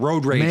 Damn. like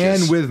road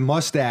rages. Man with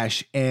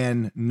mustache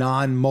and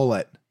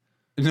non-mullet.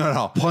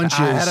 no Punches.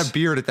 I had a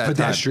beard at that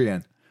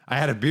pedestrian. time. I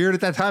had a beard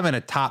at that time and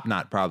a top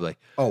knot probably.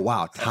 Oh,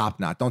 wow. Top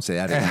knot. Don't say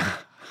that again.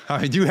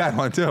 I mean, you had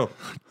one too.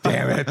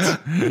 Damn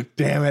it.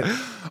 Damn it.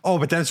 Oh,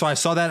 but then so I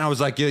saw that and I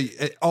was like,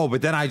 oh,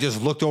 but then I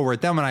just looked over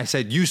at them and I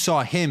said, you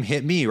saw him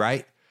hit me,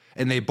 right?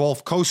 And they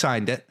both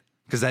co-signed it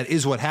because that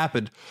is what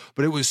happened.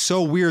 But it was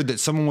so weird that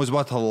someone was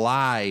about to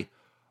lie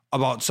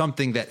about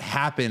something that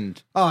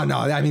happened. Oh, no.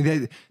 I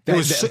mean,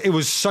 It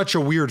was such a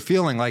weird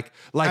feeling. Like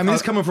I mean,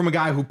 it's coming from a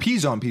guy who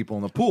pees on people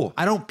in the pool.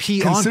 I don't pee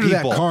Consider on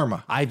that people.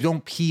 karma. I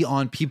don't pee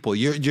on people.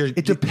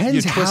 It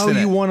depends how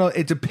you want to.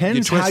 It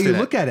depends how you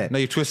look at it. No,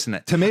 you're twisting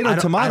it. Tomato, I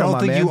tomato, don't my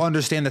think man. you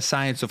understand the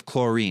science of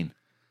chlorine.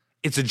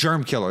 It's a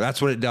germ killer.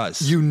 That's what it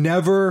does. You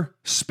never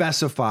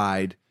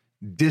specified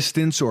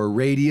distance or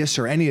radius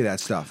or any of that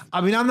stuff.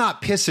 I mean, I'm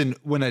not pissing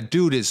when a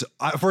dude is.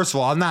 First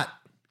of all, I'm not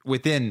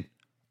within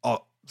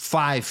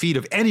 5 feet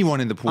of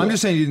anyone in the pool. I'm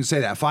just saying you didn't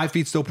say that. 5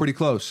 feet's still pretty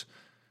close.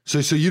 So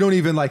you don't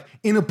even like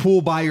in a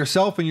pool by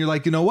yourself and you're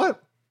like, you know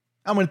what?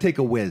 I'm going to take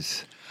a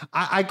whiz.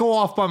 I go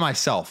off by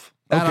myself.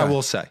 That I Okay.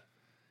 will say.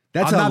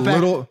 That's I'm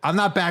little. I'm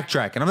not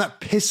backtracking. I'm not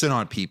pissing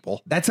on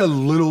people. That's a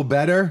little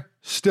better.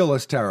 Still,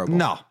 it's terrible.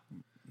 No.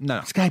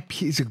 This guy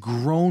he's a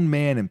grown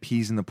man and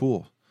pees in the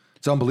pool.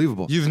 It's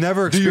unbelievable. You've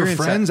never Do your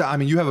experienced friends? that? I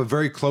mean, you have a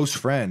very close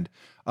friend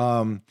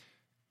from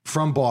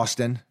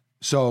Boston,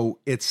 so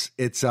it's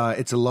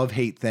a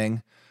love-hate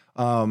thing.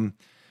 And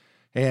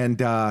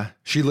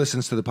she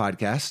listens to the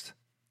podcast,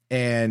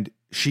 and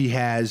she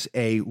has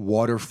a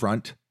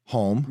waterfront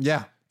home.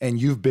 Yeah. And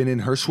you've been in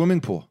her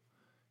swimming pool.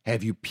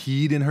 Have you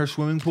peed in her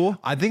swimming pool?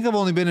 I think I've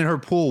only been in her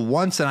pool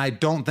once, and I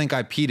don't think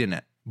I peed in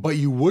it. But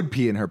you would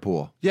pee in her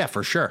pool. Yeah,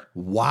 for sure.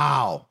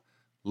 Wow.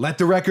 Let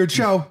the record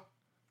show.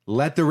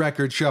 Let the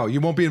record show.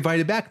 You won't be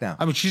invited back now.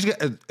 I mean, she's got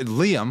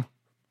Liam,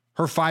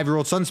 her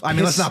 5-year-old son's. I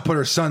mean, let's not put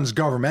her son's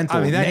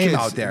governmental name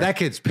out there. That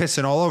kid's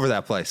pissing all over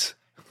that place.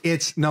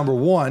 It's number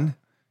one,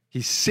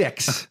 he's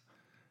 6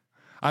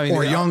 I mean,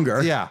 or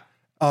younger. Yeah.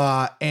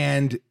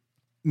 And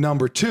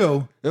number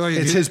 2, Oh, you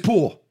it's do- his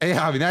pool.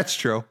 Yeah, I mean, that's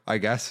true, I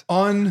guess.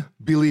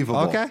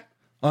 Unbelievable. Okay.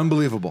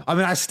 Unbelievable. I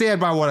mean, I stand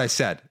by what I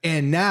said.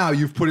 And now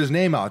you've put his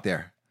name out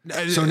there.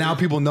 So now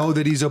people know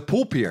that he's a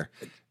pool peer.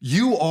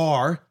 You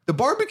are the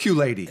barbecue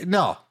lady.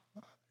 No.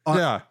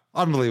 Yeah.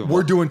 Unbelievable.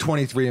 We're doing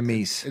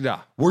 23andMe's.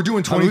 Yeah. We're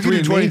doing I mean, we can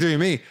do 23andMe.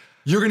 23andMe.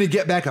 You're going to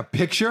get back a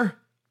picture,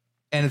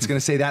 and it's going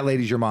to say that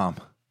lady's your mom.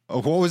 Oh,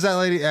 what was that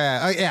lady?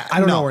 Yeah. I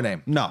don't know her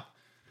name. No.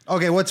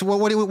 Okay. What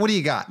do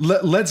you got?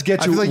 Let's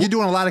get I to feel like you're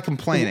doing a lot of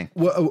complaining.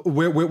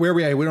 where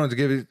we at? We don't have to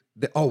give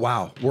it. Oh,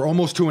 wow. We're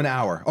almost to an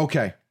hour.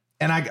 Okay.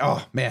 And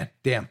oh, man,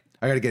 damn.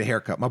 I got to get a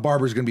haircut. My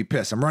barber's going to be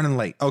pissed. I'm running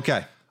late.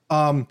 Okay.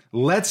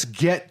 Let's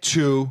get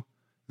to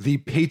the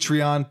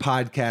Patreon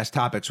podcast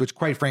topics, which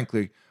quite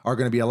frankly are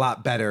going to be a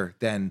lot better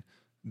than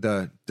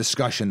the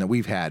discussion that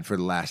we've had for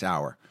the last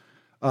hour.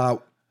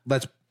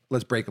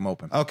 Let's break them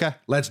open. Okay.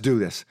 Let's do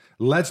this.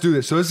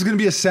 So this is going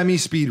to be a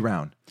semi-speed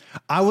round.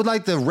 I would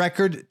like the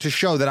record to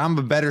show that I'm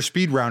a better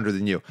speed rounder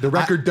than you. The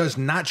record does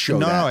not show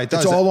that. No, it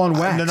does. It's all on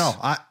wax.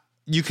 No.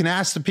 You can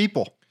ask the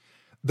people.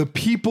 The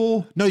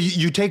people. No,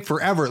 you take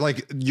forever.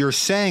 Like you're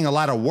saying a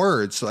lot of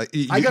words. Like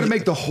I got to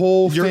make the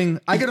whole you're- thing.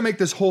 I got to make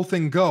this whole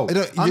thing go.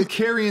 know, I'm you-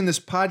 carrying this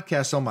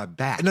podcast on my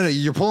back. No,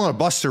 you're pulling a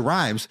Buster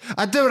Rhymes.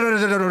 But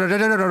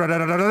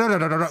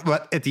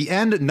at the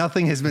end,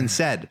 nothing has been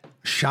said.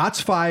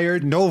 Shots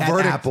fired. No at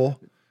verdict. Apple.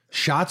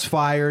 Shots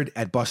fired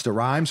at Busta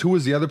Rhymes. Who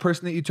was the other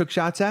person that you took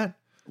shots at?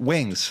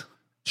 Wings.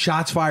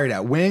 Shots fired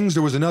at Wings.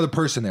 There was another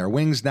person there.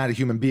 Wings, not a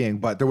human being,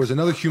 but there was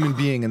another human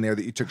being in there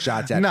that you took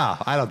shots at. No,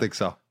 I don't think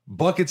so.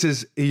 Buckets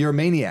is you're a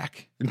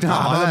maniac. No,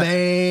 I'm a that-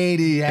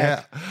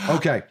 maniac. Yeah.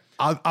 Okay.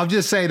 I'm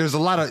just saying there's a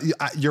lot of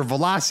your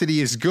velocity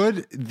is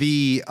good.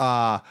 The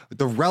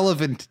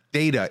relevant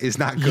data is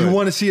not good. You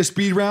want to see a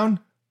speed round?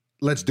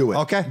 Let's do it.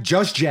 Okay.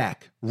 Just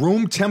Jack.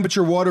 Room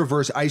temperature water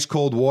versus ice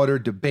cold water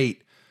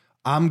debate.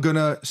 I'm going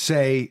to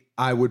say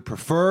I would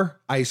prefer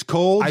ice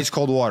cold,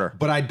 water.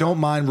 but I don't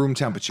mind room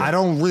temperature. I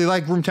don't really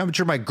like room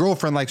temperature. My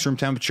girlfriend likes room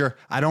temperature.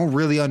 I don't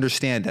really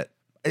understand it.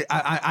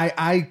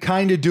 I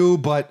kind of do,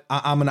 but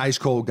I'm an ice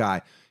cold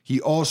guy. He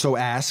also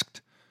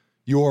asked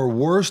your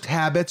worst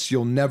habits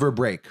you'll never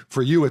break.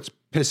 For you, it's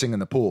pissing in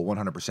the pool,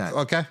 100%.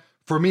 Okay.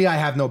 For me, I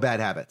have no bad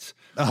habits.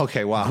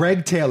 Okay. Wow.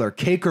 Greg Taylor,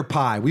 cake or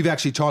pie? We've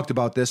actually talked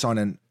about this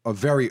on a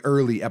very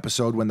early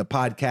episode when the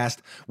podcast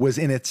was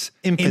in its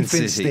Infancy.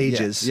 infant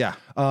stages. Yeah.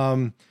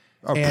 And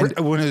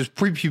when it was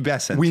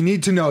prepubescent. we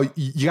need to know,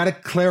 you got to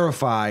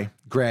clarify,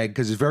 Greg,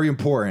 because it's very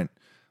important.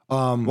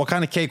 What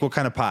kind of cake? What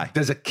kind of pie?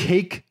 Does a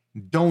cake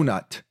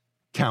donut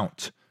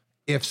count?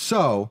 If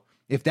so,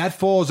 if that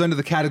falls under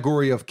the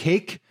category of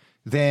cake,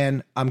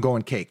 then I'm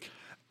going cake.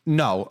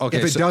 No. Okay.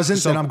 If it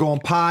doesn't, then I'm going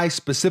pie,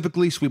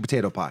 specifically sweet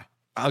potato pie.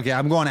 Okay.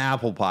 I'm going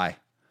apple pie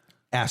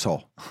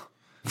Asshole.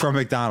 from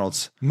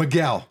McDonald's.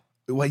 Miguel.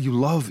 Well, you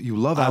love I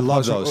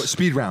love apples. those.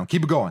 Speed round.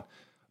 Keep it going.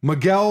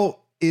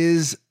 Miguel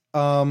is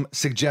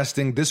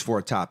suggesting this for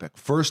a topic.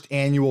 First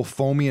annual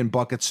Foamy and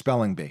Bucket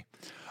Spelling Bee.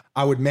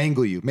 I would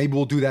mangle you. Maybe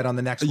we'll do that on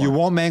the next one. You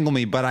won't mangle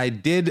me, but I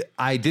did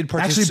participate.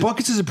 Actually,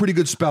 Buckets is a pretty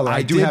good speller.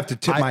 I do have to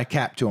tip my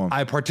cap to him.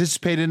 I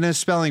participated in a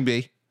spelling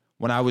bee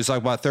when I was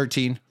like about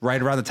 13,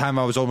 right around the time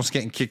I was almost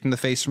getting kicked in the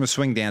face from a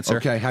swing dancer.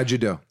 Okay, how'd you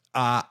do?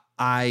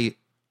 I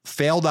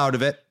failed out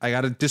of it. I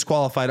got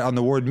disqualified on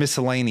the word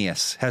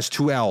miscellaneous. Has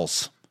 2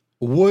 L's.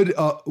 Would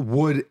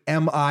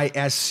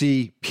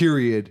MISC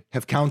period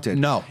have counted?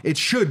 No. It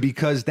should,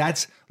 because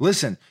that's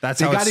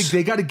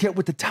they got to get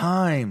with the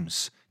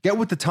times. Get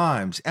with the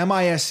times.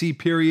 MISC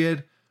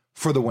period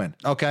for the win.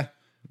 Okay.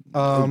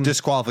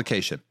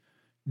 Disqualification.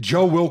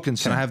 Joe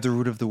Wilkinson. Can I have the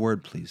root of the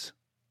word, please?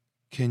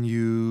 Can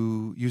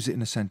you use it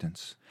in a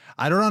sentence?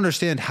 I don't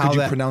understand how Could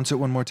you pronounce it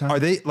one more time? Are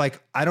they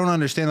like, I don't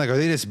understand. Like, are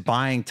they just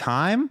buying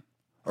time?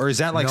 Or is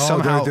that like No,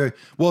 somehow?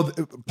 well,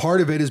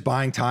 part of it is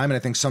buying time, and I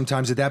think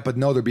sometimes at that, but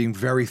no, they're being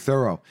very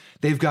thorough.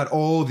 They've got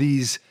all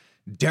these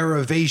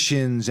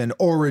derivations and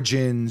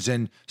origins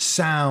and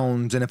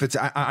sounds, and if it's,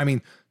 I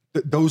mean,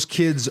 those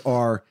kids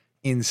are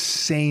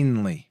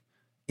insanely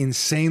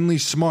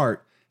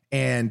smart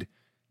and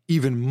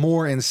even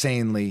more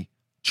insanely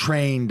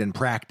trained and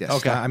practiced.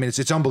 Okay. I mean,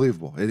 it's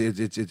unbelievable.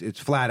 It's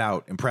flat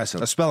out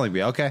impressive. A spelling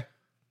bee. Okay.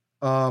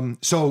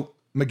 So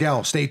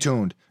Miguel, stay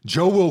tuned.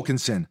 Joe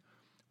Wilkinson,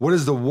 what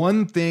is the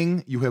one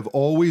thing you have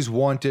always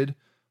wanted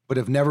but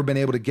have never been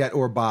able to get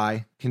or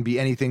buy? Can be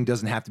anything,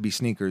 doesn't have to be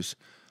sneakers.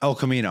 El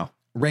Camino.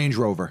 Range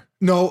Rover.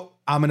 No,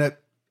 I'm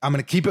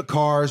gonna keep it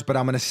cars, but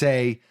I'm gonna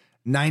say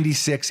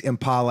 96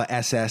 Impala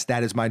SS.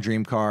 That is my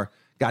dream car.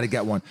 Got to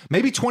get one.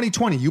 Maybe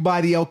 2020. You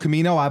buy the El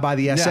Camino, I buy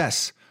the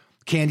SS.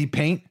 Candy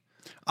paint.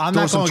 I'm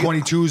throw not some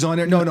going 22s on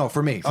there. No,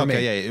 for me.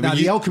 Okay, yeah. Now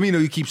the El Camino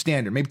you keep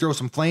standard. Maybe throw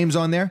some flames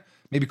on there.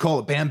 Maybe call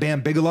it Bam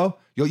Bam Bigelow.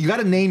 You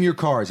got to name your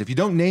cars. If you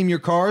don't name your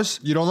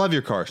cars, You don't love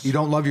your cars. you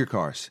don't love your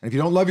cars. And if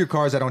you don't love your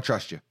cars, I don't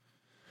trust you.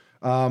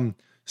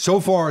 So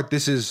far,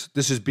 this is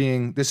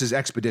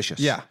expeditious.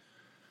 Yeah.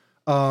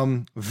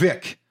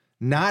 Vic,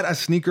 not a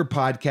sneaker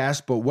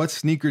podcast, but what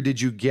sneaker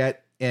did you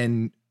get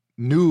and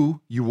knew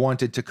you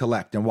wanted to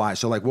collect, and why?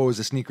 So like, what was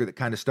the sneaker that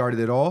kind of started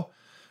it all?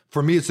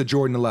 For me, it's the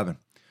Jordan 11.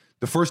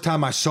 The first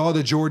time I saw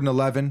the Jordan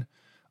 11,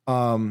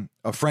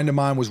 a friend of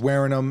mine was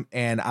wearing them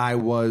and I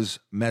was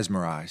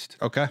mesmerized.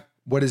 Okay.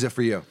 What is it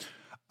for you?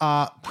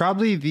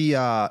 Probably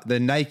the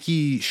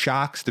Nike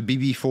Shocks, the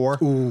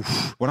BB4.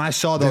 Oof. When I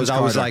saw those, Vince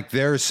I was Carter.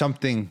 there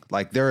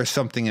is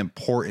something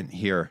important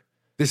here.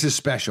 This is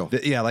special.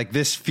 Yeah, like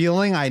this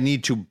feeling, I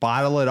need to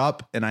bottle it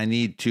up and I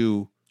need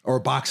to Or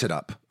box it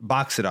up.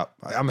 box it up.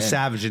 I'm a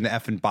savage in the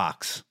effing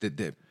box.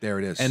 There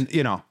it is. And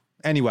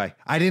anyway,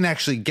 I didn't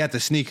actually get the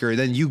sneaker.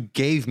 Then you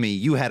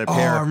had a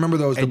pair. I remember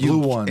those, the blue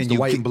ones, the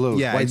white and blue,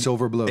 white,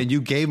 silver, blue. And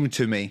you gave them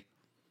to me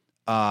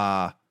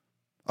a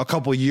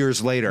couple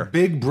years later.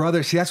 Big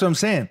brother. See, that's what I'm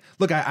saying.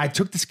 Look, I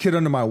took this kid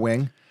under my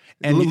wing,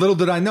 and little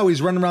did I know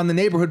he's running around the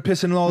neighborhood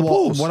pissing in all the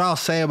pools. What I'll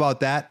say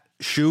about that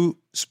shoe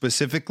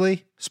specific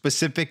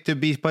to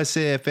be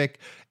specific,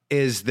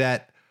 is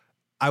that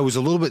I was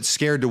a little bit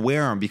scared to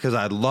wear them because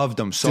I loved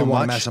them so Didn't much.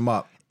 want to mess them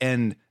up.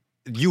 And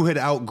you had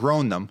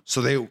outgrown them.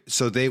 So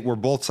they were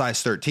both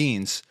size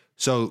 13s.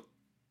 So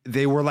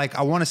they were like,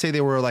 I want to say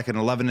they were like an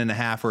 11 and a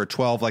half or a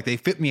 12. Like they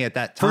fit me at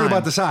that time. Forget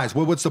about the size.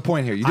 What's the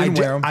point here? You didn't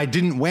wear them. I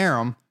didn't wear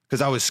them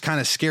because I was kind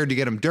of scared to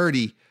get them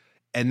dirty.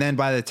 And then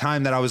by the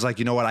time that I was like,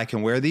 you know what, I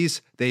can wear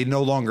these, they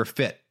no longer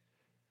fit.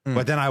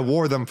 But then I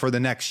wore them for the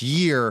next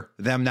year,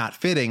 them not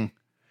fitting.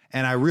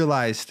 And I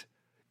realized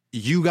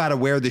you got to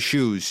wear the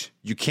shoes.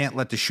 You can't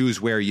let the shoes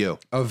wear you.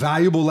 A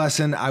valuable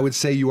lesson. I would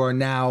say you are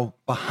now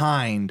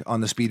behind on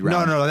the speed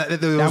round. No,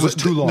 that was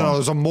too long. No,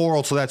 there's a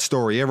moral to that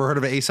story. You ever heard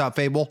of an Aesop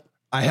fable?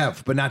 I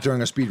have, but not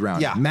during a speed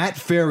round. Yeah. Matt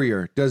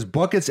Ferrier, does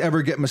Buckets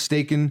ever get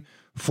mistaken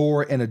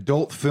for an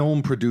adult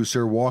film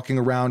producer walking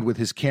around with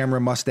his camera,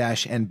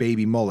 mustache, and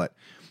baby mullet?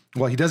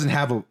 Well, he doesn't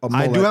have a mullet.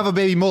 I do have a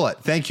baby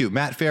mullet. Thank you,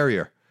 Matt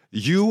Ferrier.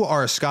 You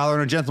are a scholar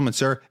and a gentleman,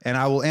 sir, and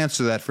I will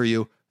answer that for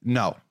you.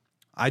 No,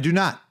 I do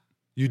not.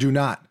 You do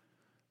not.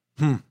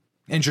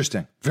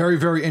 Interesting. Very,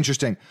 very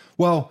interesting.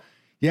 Well,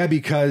 yeah,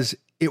 because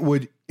it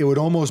would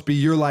almost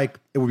be, it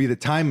would be the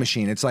time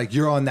machine. It's like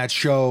you're on that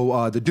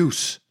show, The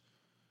Deuce.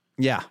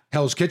 Yeah.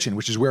 Hell's Kitchen,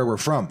 which is where we're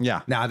from.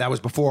 Yeah. Now that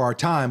was before our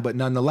time, but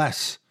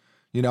nonetheless,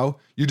 you're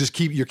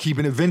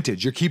keeping it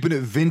vintage. You're keeping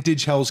it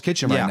vintage Hell's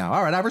Kitchen right now.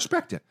 All right. I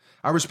respect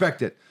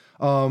it.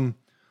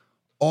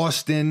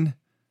 Austin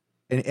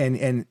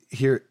and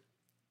here,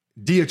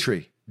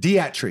 Diatry.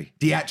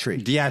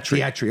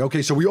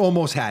 Okay. So we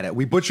almost had it.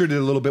 We butchered it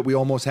a little bit. We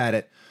almost had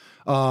it.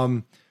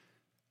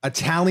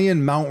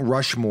 Italian Mount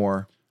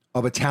Rushmore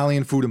of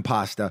Italian food and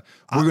pasta.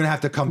 We're going to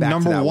have to come back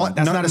to that one.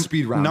 That's not a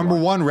speed round. Number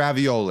one,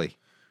 ravioli.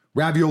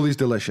 Ravioli's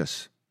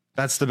delicious.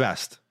 That's the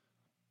best.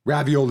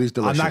 Ravioli's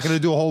delicious. I'm not going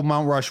to do a whole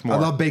Mount Rushmore. I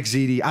love baked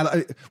ziti.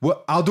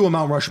 I'll do a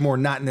Mount Rushmore,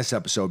 not in this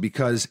episode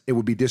because it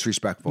would be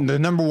disrespectful. The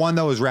number one,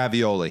 though, is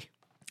ravioli.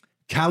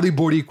 Cali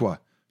Boricua,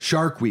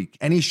 Shark Week.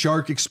 Any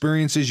shark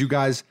experiences you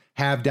guys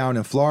have down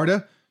in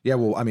Florida? Yeah,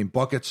 well, I mean,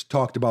 Buckets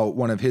talked about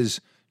one of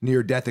his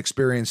near-death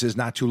experiences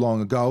not too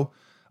long ago.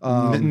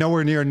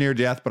 Nowhere near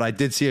death, but I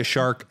did see a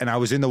shark, and I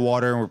was in the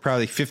water, and we're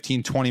probably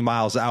 15, 20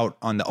 miles out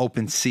on the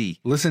open sea.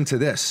 Listen to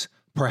this.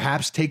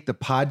 Perhaps take the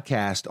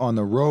podcast on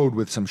the road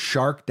with some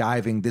shark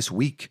diving this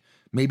week.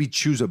 Maybe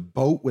choose a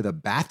boat with a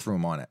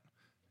bathroom on it.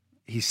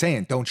 He's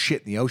saying, don't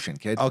shit in the ocean,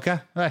 kid. Okay.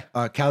 Hey.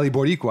 Cali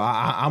Boricua,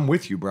 I'm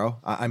with you, bro.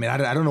 I mean,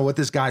 I don't know what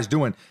this guy's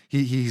doing.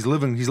 He's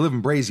living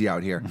brazy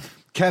out here.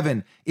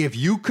 Kevin, if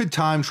you could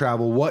time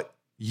travel, what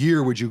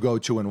year would you go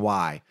to and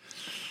why?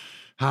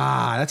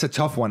 That's a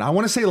tough one. I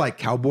want to say like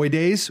cowboy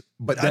days,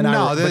 but then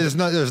there's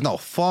no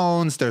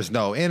phones, there's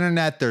no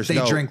internet,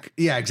 they drink.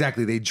 Yeah,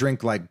 exactly. They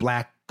drink like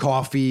black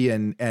coffee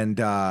and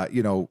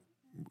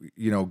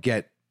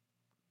get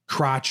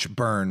crotch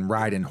burn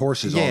riding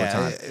horses all the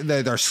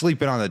time. They're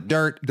sleeping on the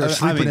dirt. They're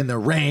sleeping in the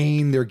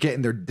rain. They're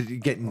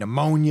getting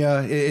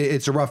pneumonia.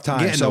 It's a rough time.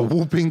 Getting a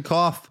whooping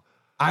cough.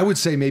 I would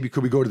say maybe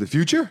could we go to the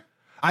future?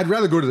 I'd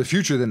rather go to the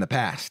future than the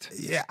past.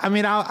 Yeah, I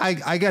mean,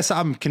 I guess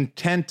I'm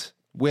content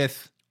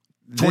with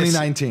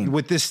 2019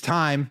 with this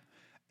time,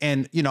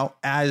 and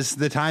as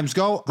the times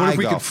go, what if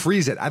we could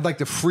freeze it? I'd like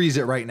to freeze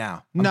it right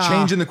now. I'm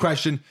changing the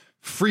question.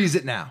 Freeze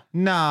it now.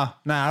 Nah,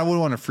 I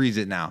wouldn't want to freeze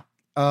it now.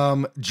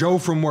 Joe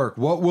from work.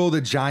 What will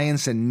the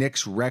Giants and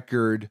Knicks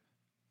records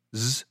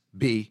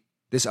be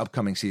this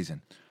upcoming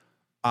season?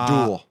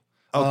 Duel.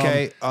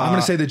 Okay. I'm going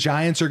to say the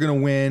Giants are going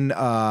to win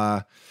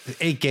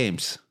 8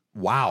 games.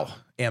 Wow.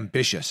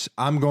 Ambitious.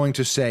 I'm going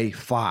to say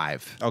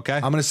 5. Okay.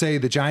 I'm going to say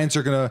the Giants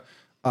are going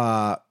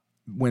to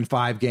win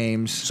 5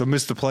 games. So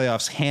miss the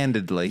playoffs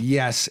handedly.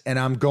 Yes. And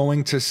I'm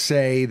going to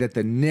say that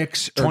the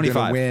Knicks are going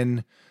to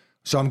win.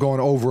 So I'm going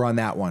over on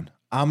that one.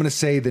 I'm going to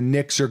say the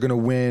Knicks are going to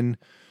win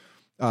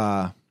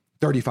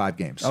 35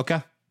 games.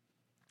 Okay.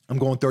 I'm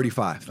going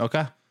 35.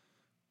 Okay.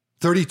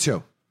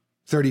 32.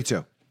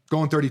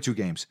 Going 32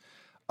 games.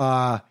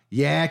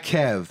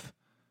 Kev.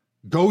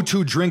 Go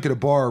to drink at a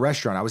bar or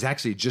restaurant. I was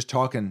actually just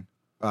talking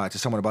to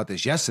someone about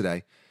this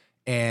yesterday.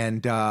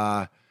 And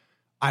I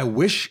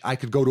wish I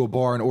could go to a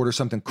bar and order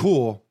something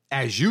cool.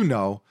 As you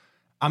know,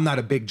 I'm not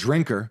a big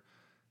drinker.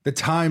 The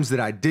times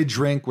that I did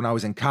drink when I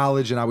was in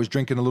college and I was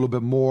drinking a little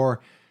bit more,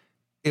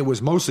 it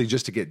was mostly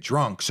just to get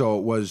drunk. So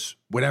it was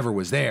whatever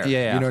was there.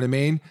 Yeah. You know what I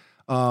mean?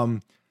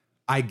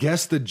 I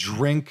guess the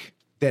drink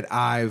that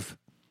I've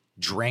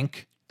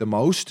drank the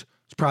most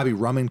is probably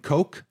rum and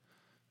Coke.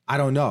 I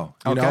don't know.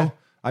 You know?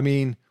 I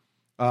mean,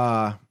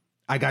 I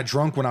got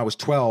drunk when I was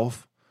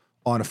 12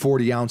 on a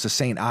 40 ounce of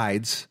St.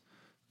 Ides.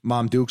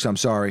 Mom Dukes, I'm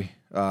sorry.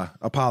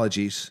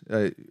 Apologies.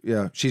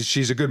 Yeah,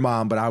 she's a good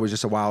mom, but I was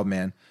just a wild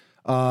man.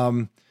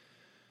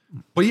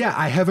 But yeah,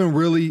 I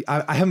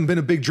haven't been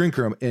a big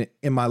drinker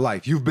in my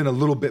life. You've been a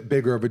little bit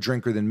bigger of a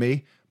drinker than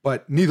me,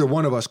 but neither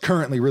one of us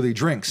currently really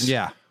drinks.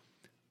 Yeah.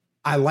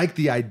 I like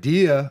the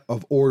idea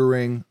of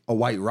ordering a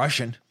White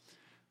Russian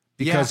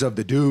because of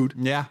the dude.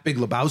 Yeah. Big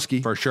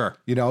Lebowski. For sure.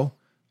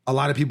 A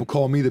lot of people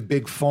call me the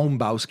Big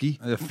Foambowski.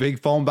 The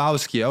Big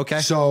Foambowski. Okay.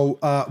 So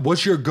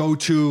what's your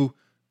go-to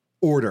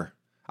order?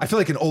 I feel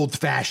like an old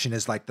fashioned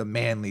is like the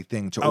manly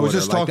thing to order. I was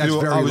just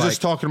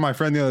talking to my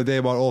friend the other day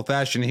about old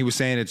fashioned. He was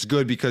saying it's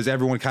good because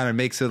everyone kind of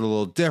makes it a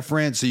little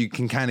different, so you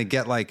can kind of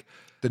get like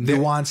the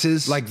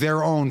nuances, like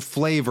their own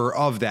flavor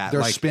of that,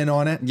 their like, spin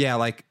on it. Yeah,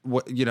 like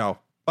what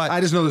But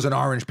I just know there's an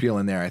orange peel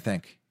in there. I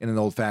think in an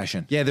old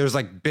fashioned. Yeah, there's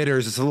like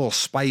bitters. It's a little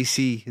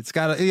spicy. It's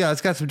got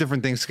some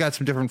different things. It's got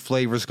some different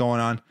flavors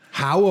going on.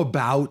 How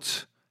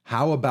about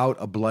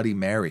a Bloody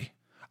Mary?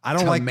 I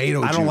don't like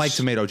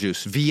tomato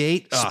juice.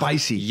 V8,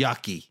 spicy,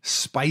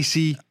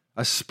 yucky,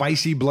 a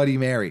spicy Bloody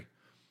Mary.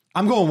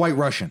 I'm going White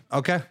Russian.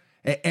 Okay.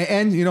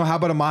 And how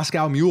about a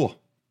Moscow Mule?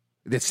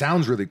 That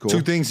sounds really cool. 2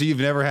 things that you've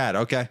never had.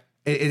 Okay.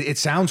 It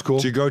sounds cool.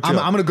 So you go to. I'm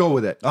going to go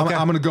with it. Okay.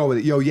 I'm going to go with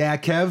it. Yo, yeah,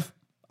 Kev,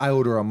 I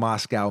order a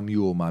Moscow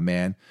Mule, my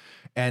man.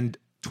 And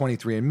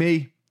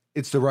 23andMe,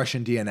 it's the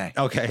Russian DNA.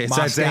 Okay. It's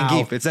that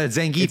Zangief. It's that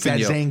Zangief in you. It's that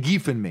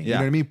Zangief in me. Yeah. You know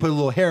what I mean? Put a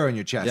little hair on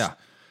your chest.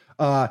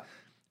 Yeah.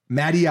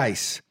 Matty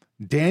Ice.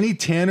 Danny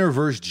Tanner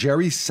versus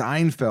Jerry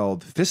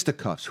Seinfeld.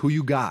 Fisticuffs. Who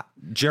you got?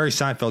 Jerry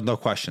Seinfeld, no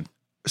question.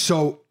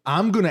 So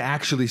I'm going to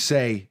actually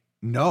say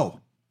no.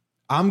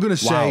 I'm going to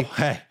say.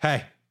 Wow.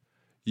 Hey.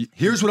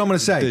 Here's what I'm going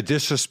to say. The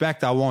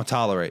disrespect I won't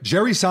tolerate.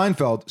 Jerry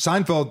Seinfeld.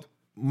 Seinfeld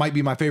might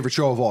be my favorite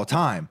show of all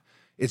time.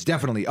 It's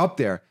definitely up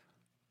there.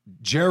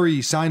 Jerry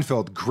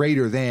Seinfeld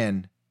greater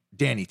than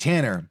Danny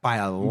Tanner by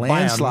a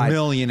landslide. By 1.5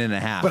 million.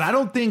 But I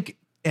don't think,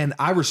 and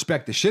I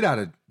respect the shit out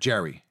of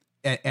Jerry.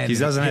 And he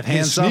doesn't have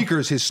hands.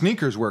 His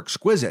sneakers were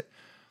exquisite.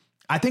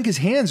 I think his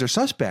hands are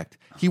suspect.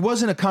 He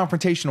wasn't a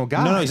confrontational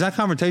guy. No, he's not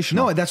confrontational.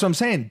 No, that's what I'm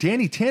saying.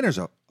 Danny Tanner's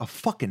a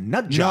fucking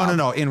nut job.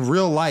 No. In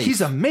real life,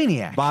 he's a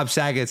maniac. Bob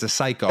Saget's a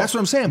psycho. That's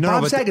what I'm saying.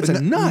 Bob Saget's a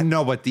nut.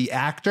 No, but the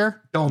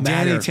actor, don't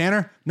Danny matter.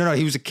 Tanner. No,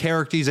 he was a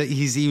character.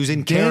 He was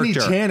in Danny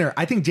character. Tanner.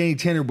 I think Danny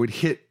Tanner would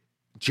hit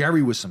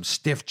Jerry with some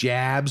stiff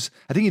jabs.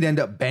 I think he'd end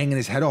up banging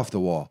his head off the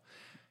wall.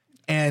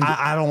 And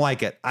I don't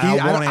like it.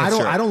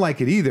 I don't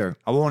like it either.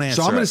 I won't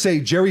answer. So I'm going to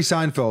say Jerry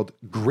Seinfeld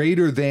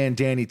greater than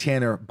Danny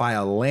Tanner by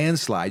a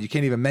landslide. You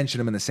can't even mention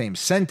them in the same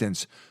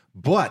sentence.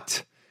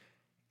 But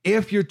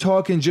if you're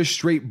talking just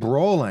straight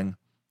brawling,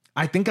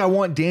 I think I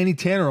want Danny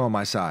Tanner on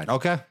my side.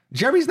 Okay.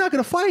 Jerry's not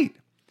going to fight.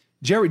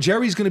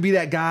 Jerry's going to be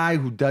that guy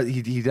who does.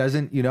 He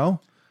doesn't. You know,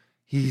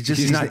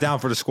 he's not down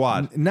for the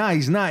squad. No,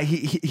 he's not.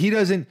 He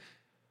doesn't.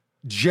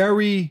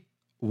 Jerry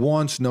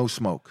wants no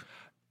smoke.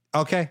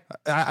 Okay.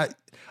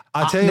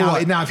 I'll tell you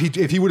what. Now, if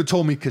he would have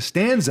told me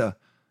Costanza,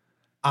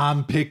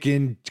 I'm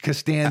picking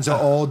Costanza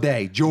all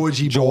day.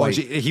 Georgie boy.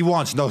 He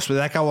wants no smoke.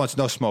 That guy wants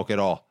no smoke at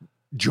all.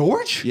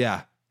 George?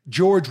 Yeah.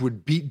 George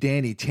would beat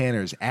Danny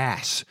Tanner's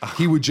ass.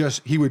 He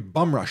would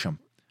bum rush him.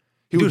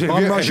 He would Dude,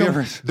 bum rush him.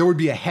 ever- There would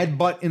be a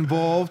headbutt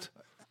involved.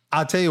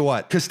 I'll tell you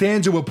what.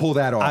 Costanza would pull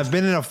that off. I've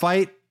been in a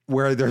fight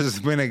where there's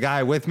been a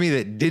guy with me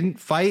that didn't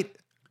fight.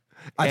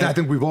 I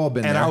think we've all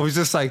been And there. I was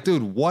just like,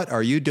 dude, what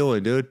are you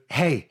doing, dude?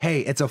 hey,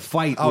 it's a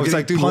fight. I We're was getting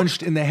like, dude,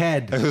 punched in the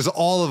head. It was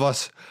all of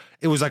us.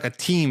 It was like a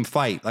team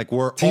fight. Like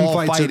we're Team all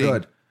fights are fighting.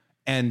 good.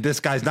 And this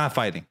guy's not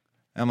fighting.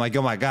 I'm like,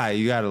 oh my guy,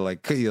 you gotta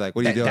what are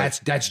you doing?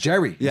 That's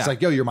Jerry. Yeah. It's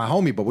like, yo, you're my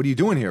homie, but what are you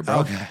doing here, bro?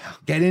 Okay.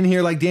 Get in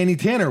here like Danny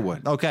Tanner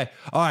would. Okay.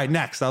 All right,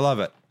 next. I love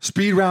it.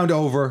 Speed round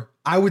over.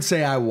 I would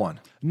say I won.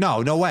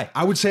 No way.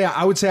 I would say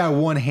I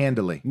won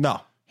handily.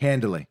 No.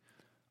 Handily.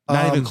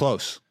 Not even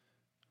close.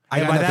 I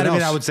And got by that I nothing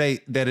mean else. I would say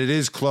that it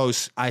is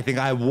close. I think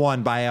I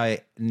won by a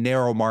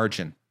narrow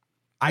margin.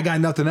 I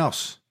got nothing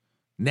else.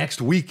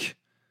 Next week,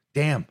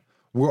 damn,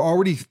 we're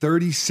already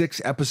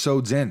 36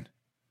 episodes in.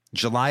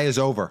 July is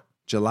over.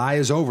 July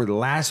is over. The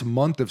last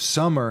month of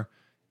summer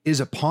is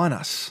upon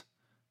us.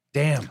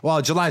 Damn.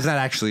 Well, July's not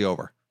actually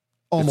over.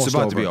 Almost it's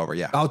about over. to be over,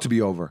 yeah. About to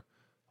be over.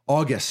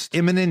 August.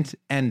 Imminent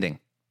ending.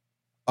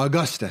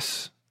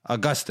 Augustus.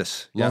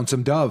 Yeah.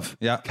 Lonesome Dove.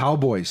 Yeah.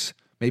 Cowboys.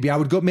 Maybe I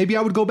would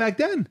go back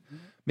then.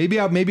 Maybe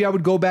I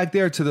would go back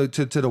there to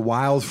the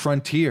wild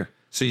frontier.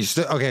 So you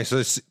still okay? So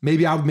it's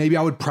Maybe I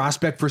would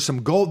prospect for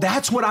some gold.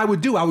 That's what I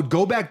would do. I would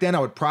go back then. I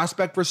would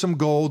prospect for some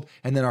gold,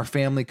 and then our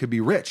family could be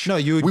rich. No,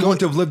 you would We go-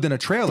 wouldn't have lived in a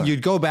trailer.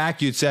 you'd go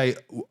back. You'd say,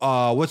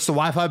 "What's the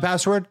Wi-Fi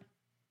password?"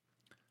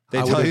 They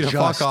I tell would you to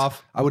adjust. fuck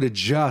off. I would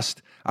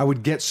adjust. I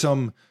would get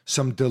some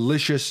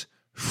delicious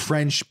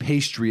French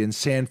pastry in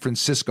San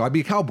Francisco. I'd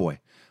be a cowboy.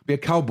 Be a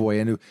cowboy,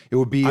 and it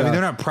would be I mean, a,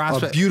 they're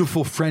not a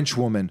beautiful French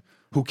woman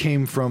who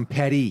came from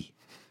Paris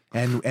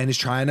and is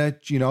trying to,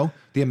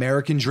 the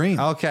American dream.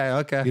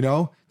 Okay.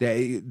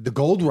 The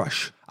gold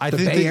rush, I the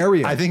think Bay that,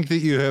 Area. I think that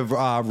you have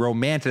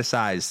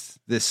romanticized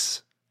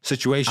this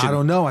situation. I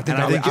don't know. I think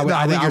I would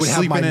you're have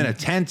sleeping my- in a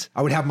tent.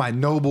 I would have my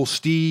noble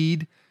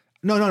steed.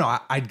 No.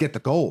 I'd get the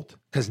gold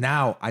because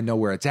now I know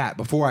where it's at.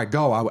 Before I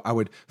go, I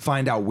would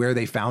find out where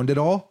they found it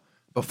all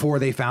before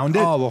they found it.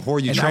 Oh, before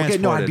you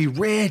transported. I'd be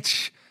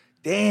rich.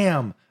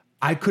 Damn.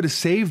 I could have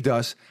saved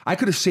us. I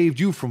could have saved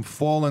you from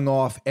falling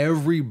off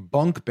every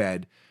bunk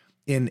bed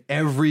in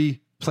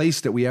every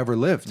place that we ever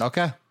lived.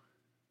 Okay.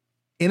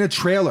 In a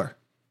trailer,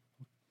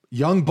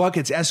 Young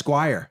Buckets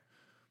Esquire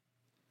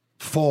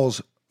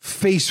falls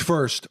face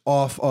first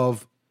off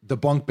of the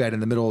bunk bed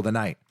in the middle of the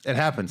night. It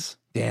happens.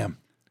 Damn.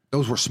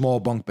 Those were small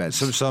bunk beds.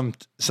 Some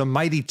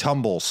mighty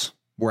tumbles.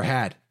 Were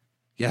had.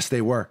 Yes,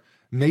 they were.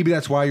 Maybe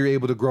that's why you're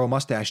able to grow a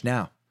mustache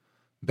now.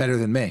 Better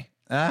than me.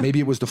 Maybe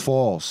it was the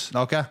falls.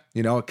 Okay.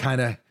 It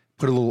kind of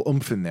put a little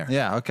oomph in there.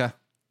 Yeah. Okay.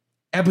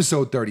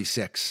 Episode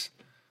 36.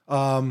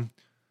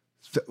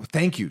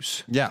 Thank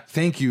yous. Yeah.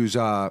 Thank yous.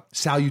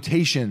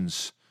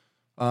 Salutations.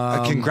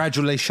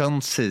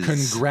 Congratulations.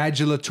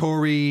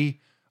 Congratulatory.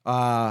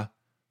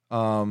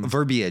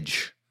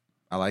 Verbiage.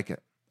 I like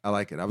it. I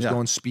was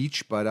going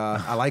speech, but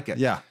I like it.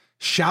 Yeah.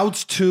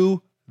 Shouts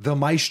to the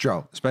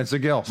maestro. Spencer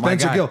Gill.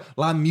 Spencer Gill.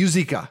 La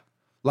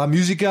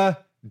Musica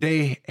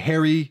de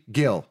Harry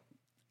Gill.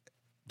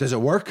 Does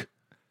it work?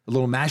 A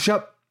little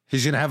mashup?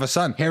 He's going to have a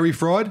son. Harry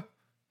Fraud,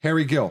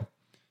 Harry Gill.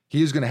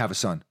 He is going to have a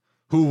son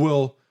who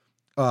will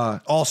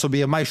Also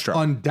be a maestro.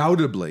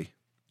 undoubtedly,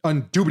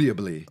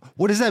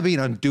 What does that mean?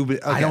 Okay.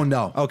 I don't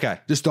know. Okay.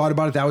 Just thought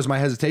about it. That was my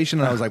hesitation.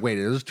 And I was like, wait,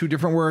 are those two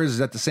different words? Is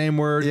that the same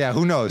word? Yeah,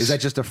 who knows? Is that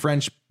just a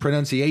French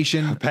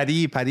pronunciation?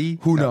 Paddy.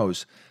 Who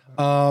knows?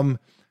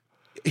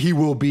 He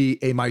will be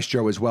a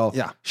maestro as well.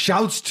 Yeah.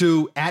 Shouts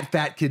to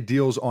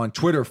 @FatKidDeals on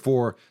Twitter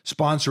for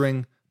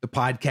sponsoring the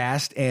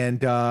podcast and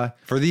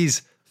For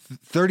these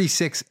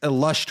 36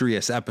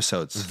 illustrious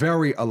episodes.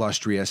 very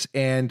illustrious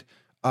and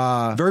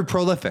Very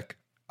prolific.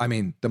 I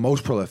mean the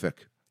most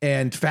prolific.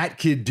 And Fat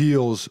Kid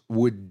Deals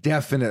would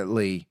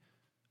definitely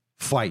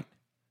fight.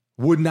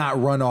 Would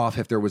not run off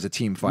if there was a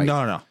team fight.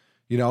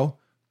 No.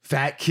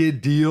 Fat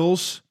Kid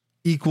Deals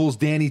equals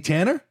Danny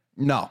Tanner?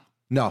 No.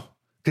 No,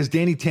 because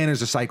Danny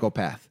Tanner's a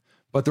psychopath.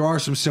 But there are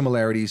some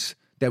similarities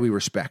that we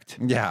respect.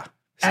 Yeah.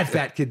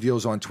 @Fat Kid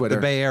Deals on Twitter.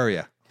 The Bay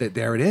Area.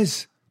 There it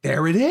is.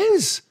 There it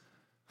is.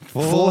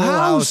 Full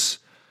House.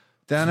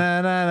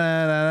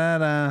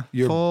 Da-na-na-na-na-na.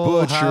 You're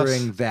Full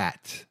butchering House.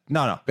 that.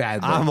 No.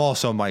 Badly. I'm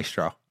also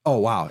maestro. Oh,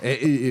 wow.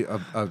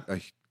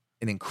 An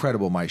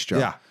incredible maestro.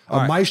 Yeah. A All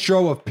right.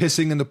 maestro of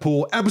pissing in the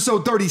pool.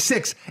 Episode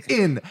 36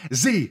 in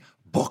the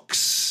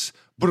books.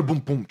 Boom,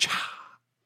 boom, cha.